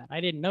any of that. I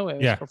didn't know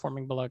it was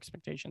performing below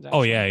expectations. Actually.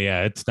 Oh,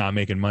 yeah. It's not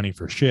making money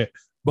for shit.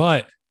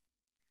 But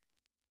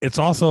it's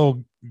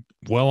also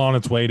well on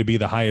its way to be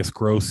the highest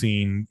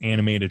grossing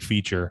animated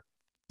feature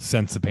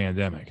since the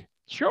pandemic.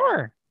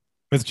 Sure.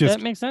 It's just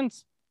that makes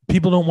sense.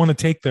 People don't want to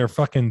take their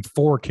fucking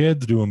 4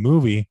 kids to a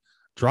movie,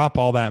 drop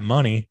all that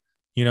money.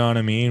 You know what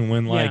I mean?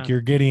 When like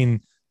you're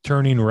getting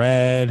Turning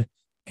Red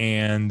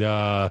and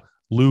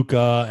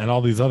Luca and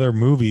all these other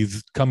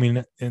movies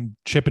coming and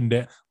chipping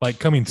down, like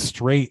coming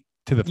straight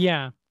to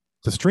the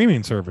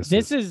streaming services.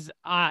 This is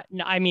I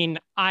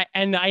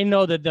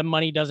know that the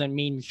money doesn't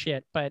mean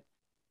shit, but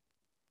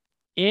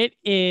it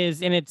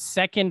is in its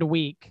second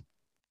week,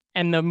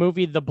 and the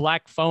movie The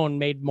Black Phone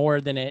made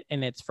more than it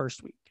in its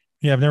first week.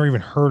 Yeah, I've never even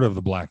heard of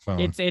The Black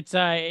Phone. It's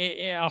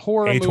a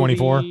horror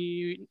A24?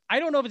 movie. I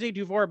don't know if it's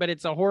A24, but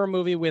it's a horror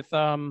movie with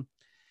Ethan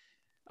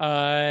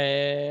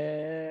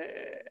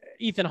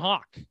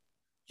Hawke.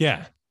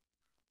 Yeah.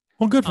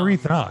 Well, good for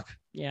Ethan Hawke.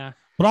 Yeah.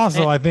 But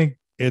also, I think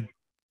it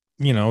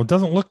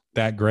doesn't look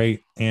that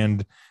great,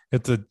 and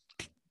it's a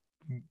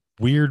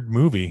weird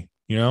movie.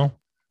 you know?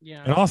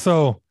 Yeah. And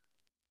also,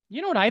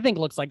 you know what I think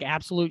looks like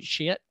absolute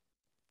shit?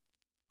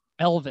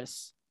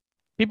 Elvis.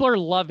 People are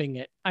loving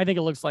it. I think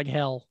it looks like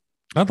hell.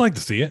 I'd like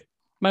to see it.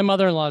 My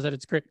mother-in-law said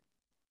it's great.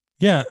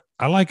 Yeah,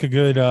 I like a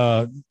good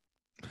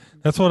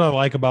that's what I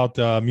like about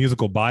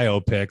musical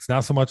biopics,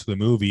 not so much the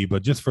movie,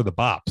 but just for the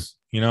bops.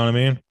 You know what I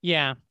mean?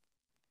 Yeah.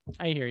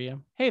 I hear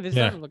you. Hey, this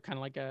Yeah. does look kind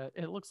of like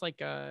it looks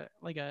like a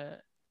like a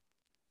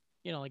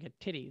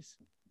titties.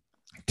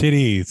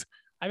 Titties.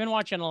 I've been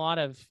watching a lot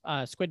of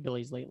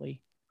Squidbillies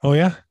lately. Oh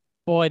yeah?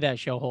 Boy, that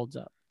show holds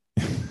up.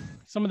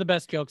 Some of the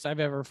best jokes I've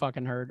ever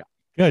fucking heard.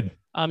 Good.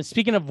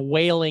 Speaking of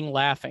wailing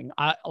laughing,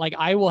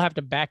 I will have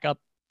to back up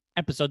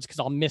episodes because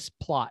I'll miss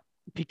plot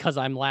because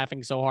I'm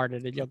laughing so hard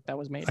at a joke that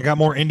was made. I got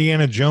more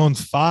Indiana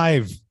Jones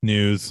 5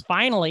 news.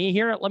 Finally,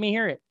 let me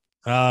hear it.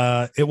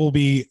 It will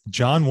be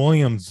John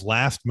Williams'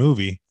 last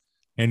movie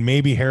and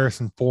maybe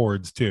Harrison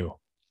Ford's too.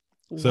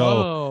 So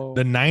Whoa.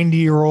 the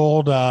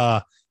 90-year-old,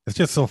 it's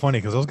just so funny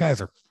because those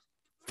guys are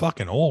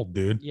fucking old,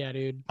 dude. Yeah,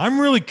 dude. I'm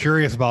really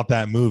curious about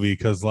that movie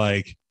because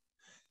like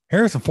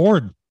Harrison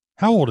Ford,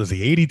 how old is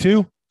he?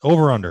 82?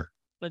 Over under?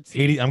 Let's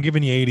see. 80. I'm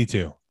giving you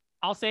 82.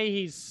 I'll say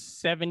he's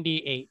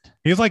 78.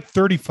 He was like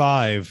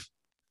 35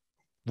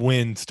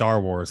 when Star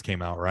Wars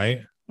came out,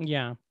 right?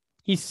 Yeah.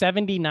 He's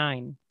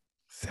 79.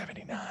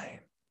 79.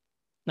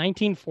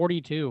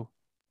 1942.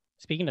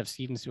 Speaking of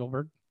Steven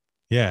Spielberg.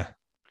 Yeah.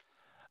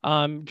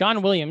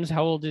 John Williams,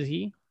 how old is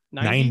he?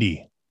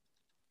 90.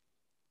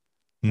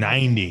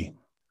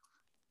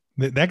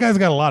 That guy's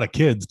got a lot of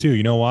kids too.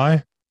 You know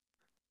why?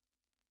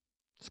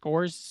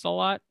 Scores a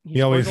lot. He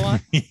He always scores a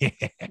lot. yeah.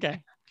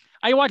 Okay.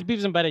 I watched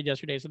Beavis and Butthead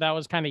yesterday, so that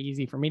was kind of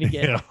easy for me to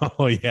get.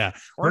 Oh yeah.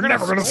 We're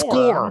never gonna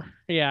score.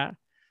 Yeah.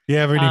 You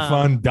have any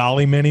fun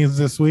Dolly minis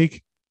this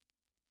week?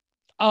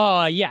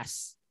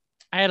 Yes.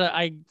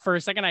 I for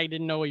a second I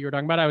didn't know what you were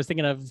talking about. I was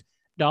thinking of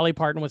Dolly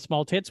Parton with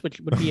small tits,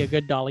 which would be a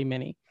good Dolly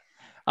mini.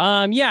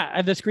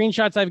 Yeah, the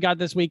screenshots I've got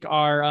this week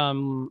are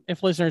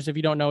if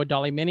you don't know,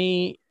 Dolly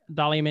Mini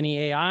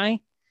AI.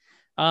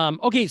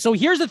 Okay, so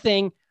here's the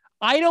thing.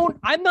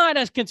 I'm not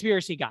a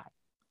conspiracy guy.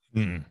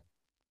 Mm.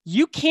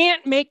 You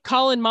can't make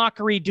Colin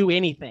Mockery do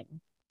anything.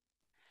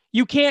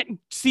 You can't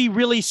see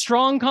really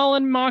strong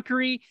Colin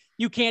Mockery.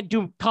 You can't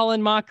do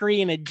Colin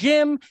Mockery in a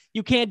gym.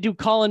 You can't do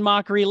Colin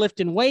Mockery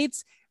lifting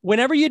weights.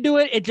 Whenever you do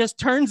it, it just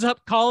turns up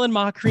Colin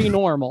Mockery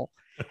normal.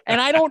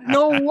 And I don't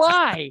know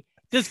why.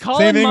 Does Colin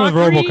Same thing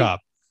Mockery, with RoboCop.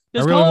 I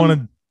really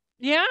wanted.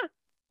 Yeah.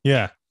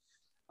 Yeah.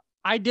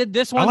 I did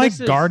this one. I like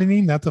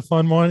gardening. That's a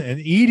fun one. And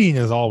eating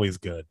is always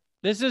good.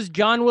 This is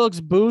John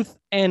Wilkes Booth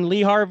and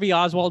Lee Harvey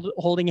Oswald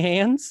holding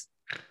hands.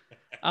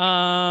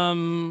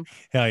 Hell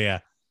yeah.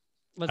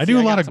 Let's I see, do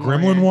a I lot got of some more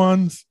Gremlin here.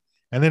 ones,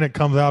 and then it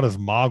comes out as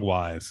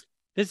Mogwais.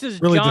 This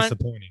is really John,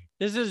 disappointing.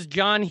 This is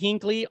John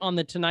Hinckley on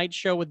the Tonight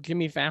Show with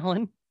Jimmy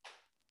Fallon.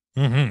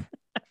 Mm-hmm.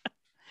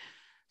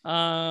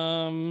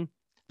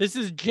 This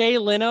is Jay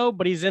Leno,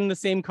 but he's in the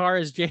same car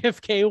as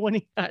JFK when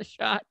he got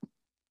shot.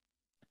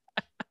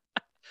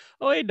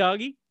 Oh, hey,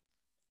 doggy.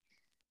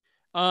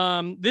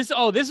 This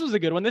was a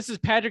good one. This is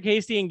Patrick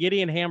Hasty and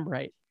Gideon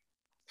Hambright.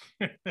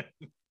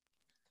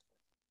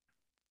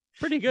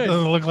 Pretty good.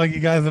 Doesn't look like you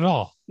guys at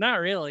all. Not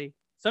really.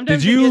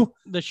 Sometimes Did you get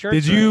the shirt?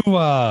 Did you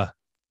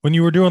when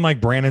you were doing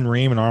like Brandon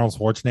Ream and Arnold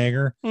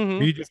Schwarzenegger, Mhm.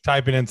 were you just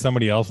typing in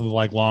somebody else with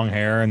like long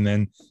hair and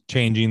then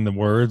changing the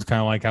words,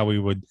 kind of like how we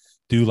would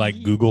do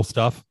like Google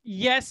stuff?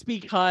 Yes,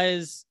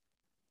 because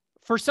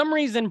for some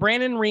reason,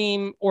 Brandon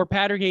Ream or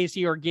Patrick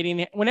Hasty are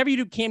getting, whenever you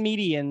do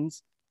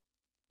comedians,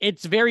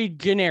 it's very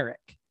generic.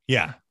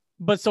 Yeah.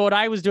 But so what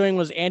I was doing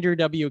was Andrew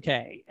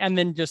WK and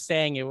then just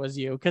saying it was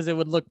you because it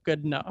would look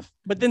good enough.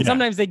 But then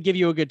sometimes they'd give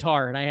you a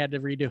guitar and I had to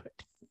redo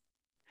it.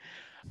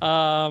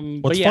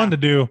 What's fun to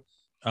do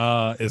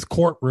is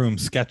courtroom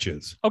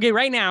sketches. Okay,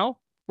 right now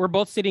we're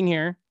both sitting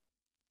here.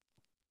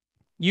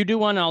 You do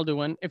one, I'll do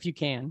one if you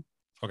can.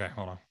 Okay,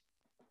 hold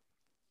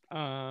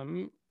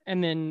on.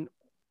 And then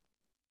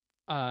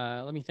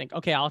let me think.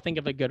 Okay, I'll think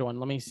of a good one.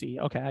 Let me see.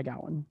 Okay, I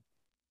got one.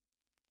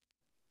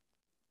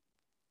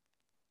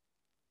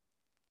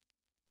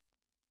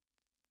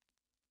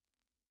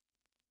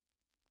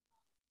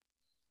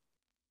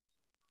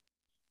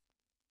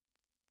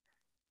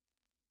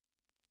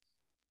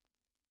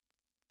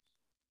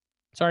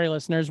 Sorry,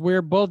 listeners.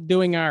 We're both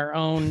doing our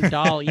own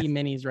doll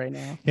e-minis right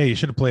now. Yeah, you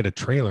should have played a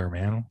trailer,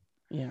 man.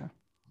 Yeah.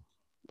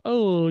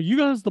 Oh, you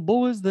guys, the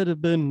boys that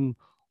have been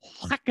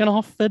hacking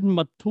off in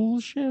my tool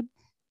shed.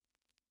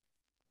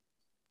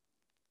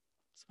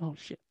 Oh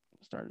shit!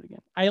 Started again.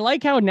 I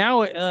like how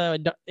now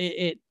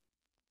it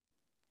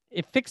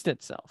fixed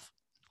itself.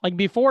 Like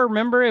before,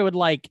 remember it would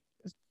like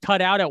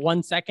cut out at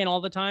 1 second all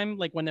the time,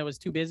 like when it was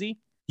too busy.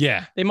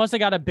 Yeah. They must have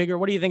got a bigger.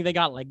 What do you think they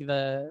got? Like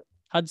the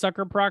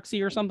Hudsucker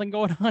proxy or something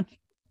going on?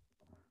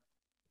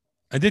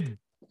 I did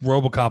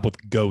RoboCop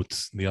with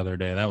goats the other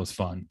day. That was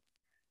fun.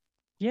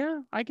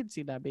 Yeah, I could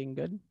see that being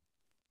good.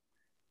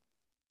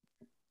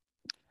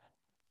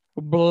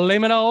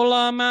 Blame it all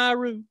on my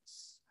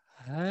roots.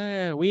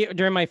 We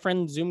during my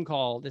friend's Zoom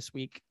call this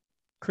week,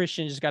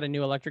 Christian just got a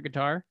new electric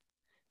guitar.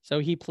 So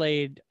he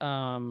played.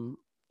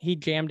 He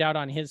jammed out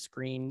on his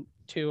screen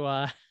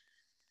to.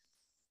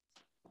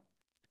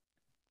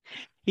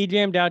 He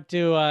jammed out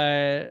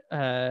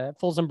to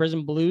Folsom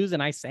Prison Blues,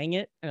 and I sang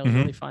it, and it was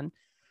really fun.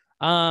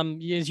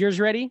 Is yours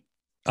ready?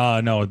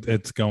 No,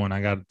 it's going.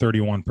 I got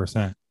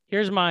 31%.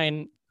 Here's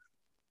mine.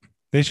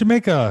 They should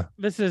make a.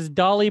 This is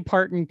Dolly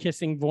Parton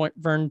kissing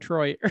Vern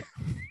Troyer.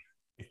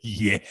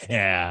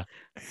 Yeah.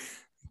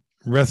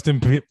 Rest in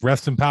power.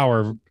 Rest in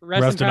power.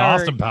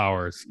 Austin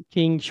Powers.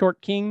 King,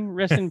 Short King.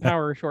 Rest in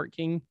power, Short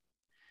King.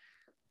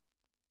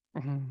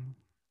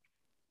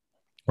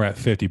 We're at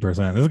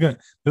 50%.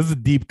 This is a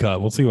deep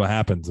cut. We'll see what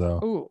happens though.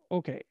 Oh,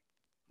 okay.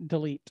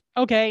 Delete.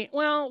 Okay.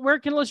 Well, where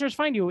can listeners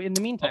find you in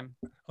the meantime?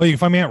 Oh, you can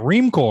find me at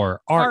Reamcore.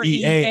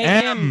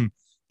 REAMKORE.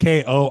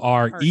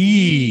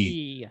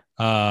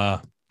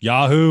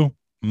 Yahoo.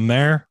 I'm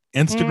there.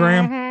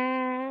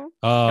 Instagram.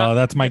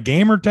 That's my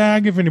gamer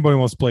tag. If anybody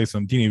wants to play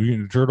some Teenage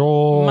Mutant Ninja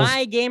Turtles.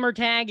 My gamer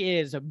tag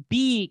is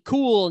be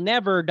cool,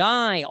 never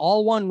die.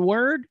 All one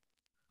word.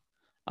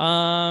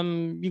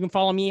 You can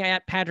follow me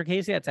at Patrick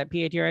Casey. That's at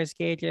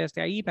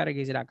PATRISKHSTIE,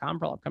 PatrickCasey.com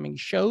for all upcoming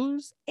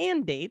shows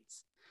and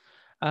dates.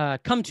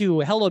 Come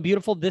to Hello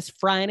Beautiful this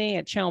Friday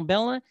at Chow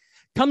Bella.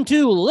 Come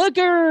to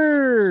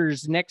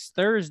Lookers next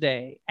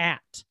Thursday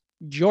at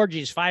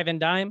Georgie's 5 and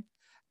Dime.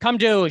 Come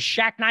to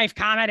Shack Knife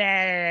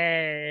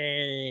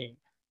Comedy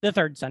the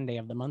third Sunday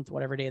of the month,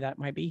 whatever day that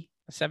might be,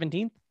 the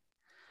 17th.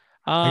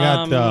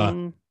 I got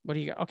what do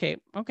you got? Okay.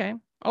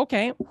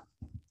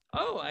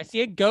 Oh, I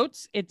see it.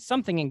 Goats. It's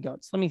something in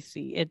goats. Let me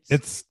see.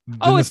 It's the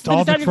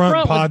Nostalgic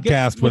Front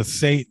podcast with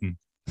Satan.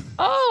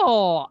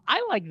 Oh,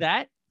 I like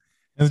that.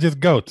 It's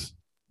just goats.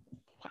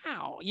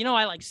 Wow.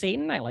 I like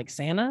Satan. I like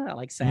Santa. I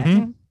like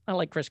Satin. I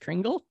like Kris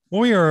Kringle.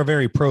 Well, we are a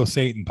very pro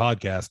Satan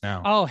podcast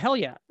now. Oh, hell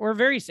yeah. We're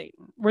very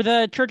Satan. We're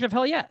the Church of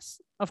Hell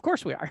Yes. Of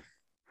course we are.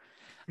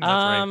 That's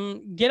right.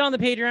 Get on the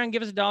Patreon.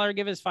 Give us $1.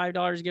 Give us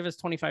 $5. Give us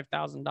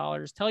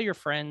 $25,000. Tell your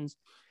friends.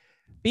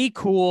 Be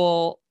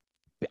cool.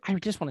 I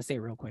just want to say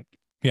real quick.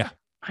 Yeah.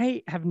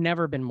 I have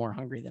never been more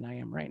hungry than I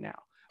am right now.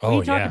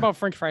 We talked about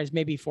French fries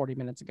maybe 40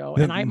 minutes ago,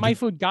 and my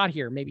food got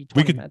here maybe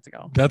 20 minutes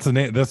ago. That's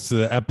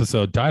the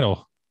episode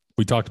title.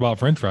 We talked about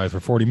French fries for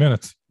 40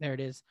 minutes. There it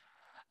is.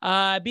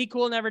 Be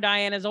cool, never die.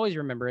 And as always,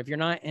 remember, if you're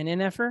not an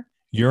NFer,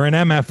 you're an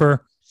MFer.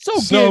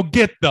 So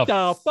get the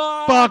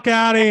fuck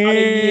out of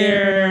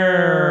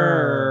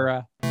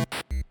here.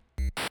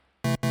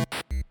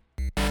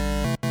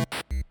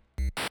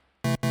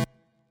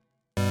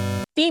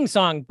 Theme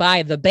song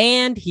by the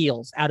band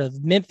Heels out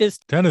of Memphis,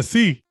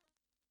 Tennessee.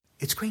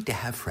 It's great to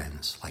have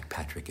friends like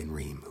Patrick and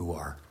Ream who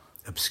are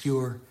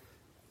obscure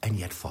and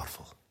yet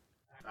thoughtful.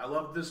 I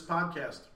love this podcast.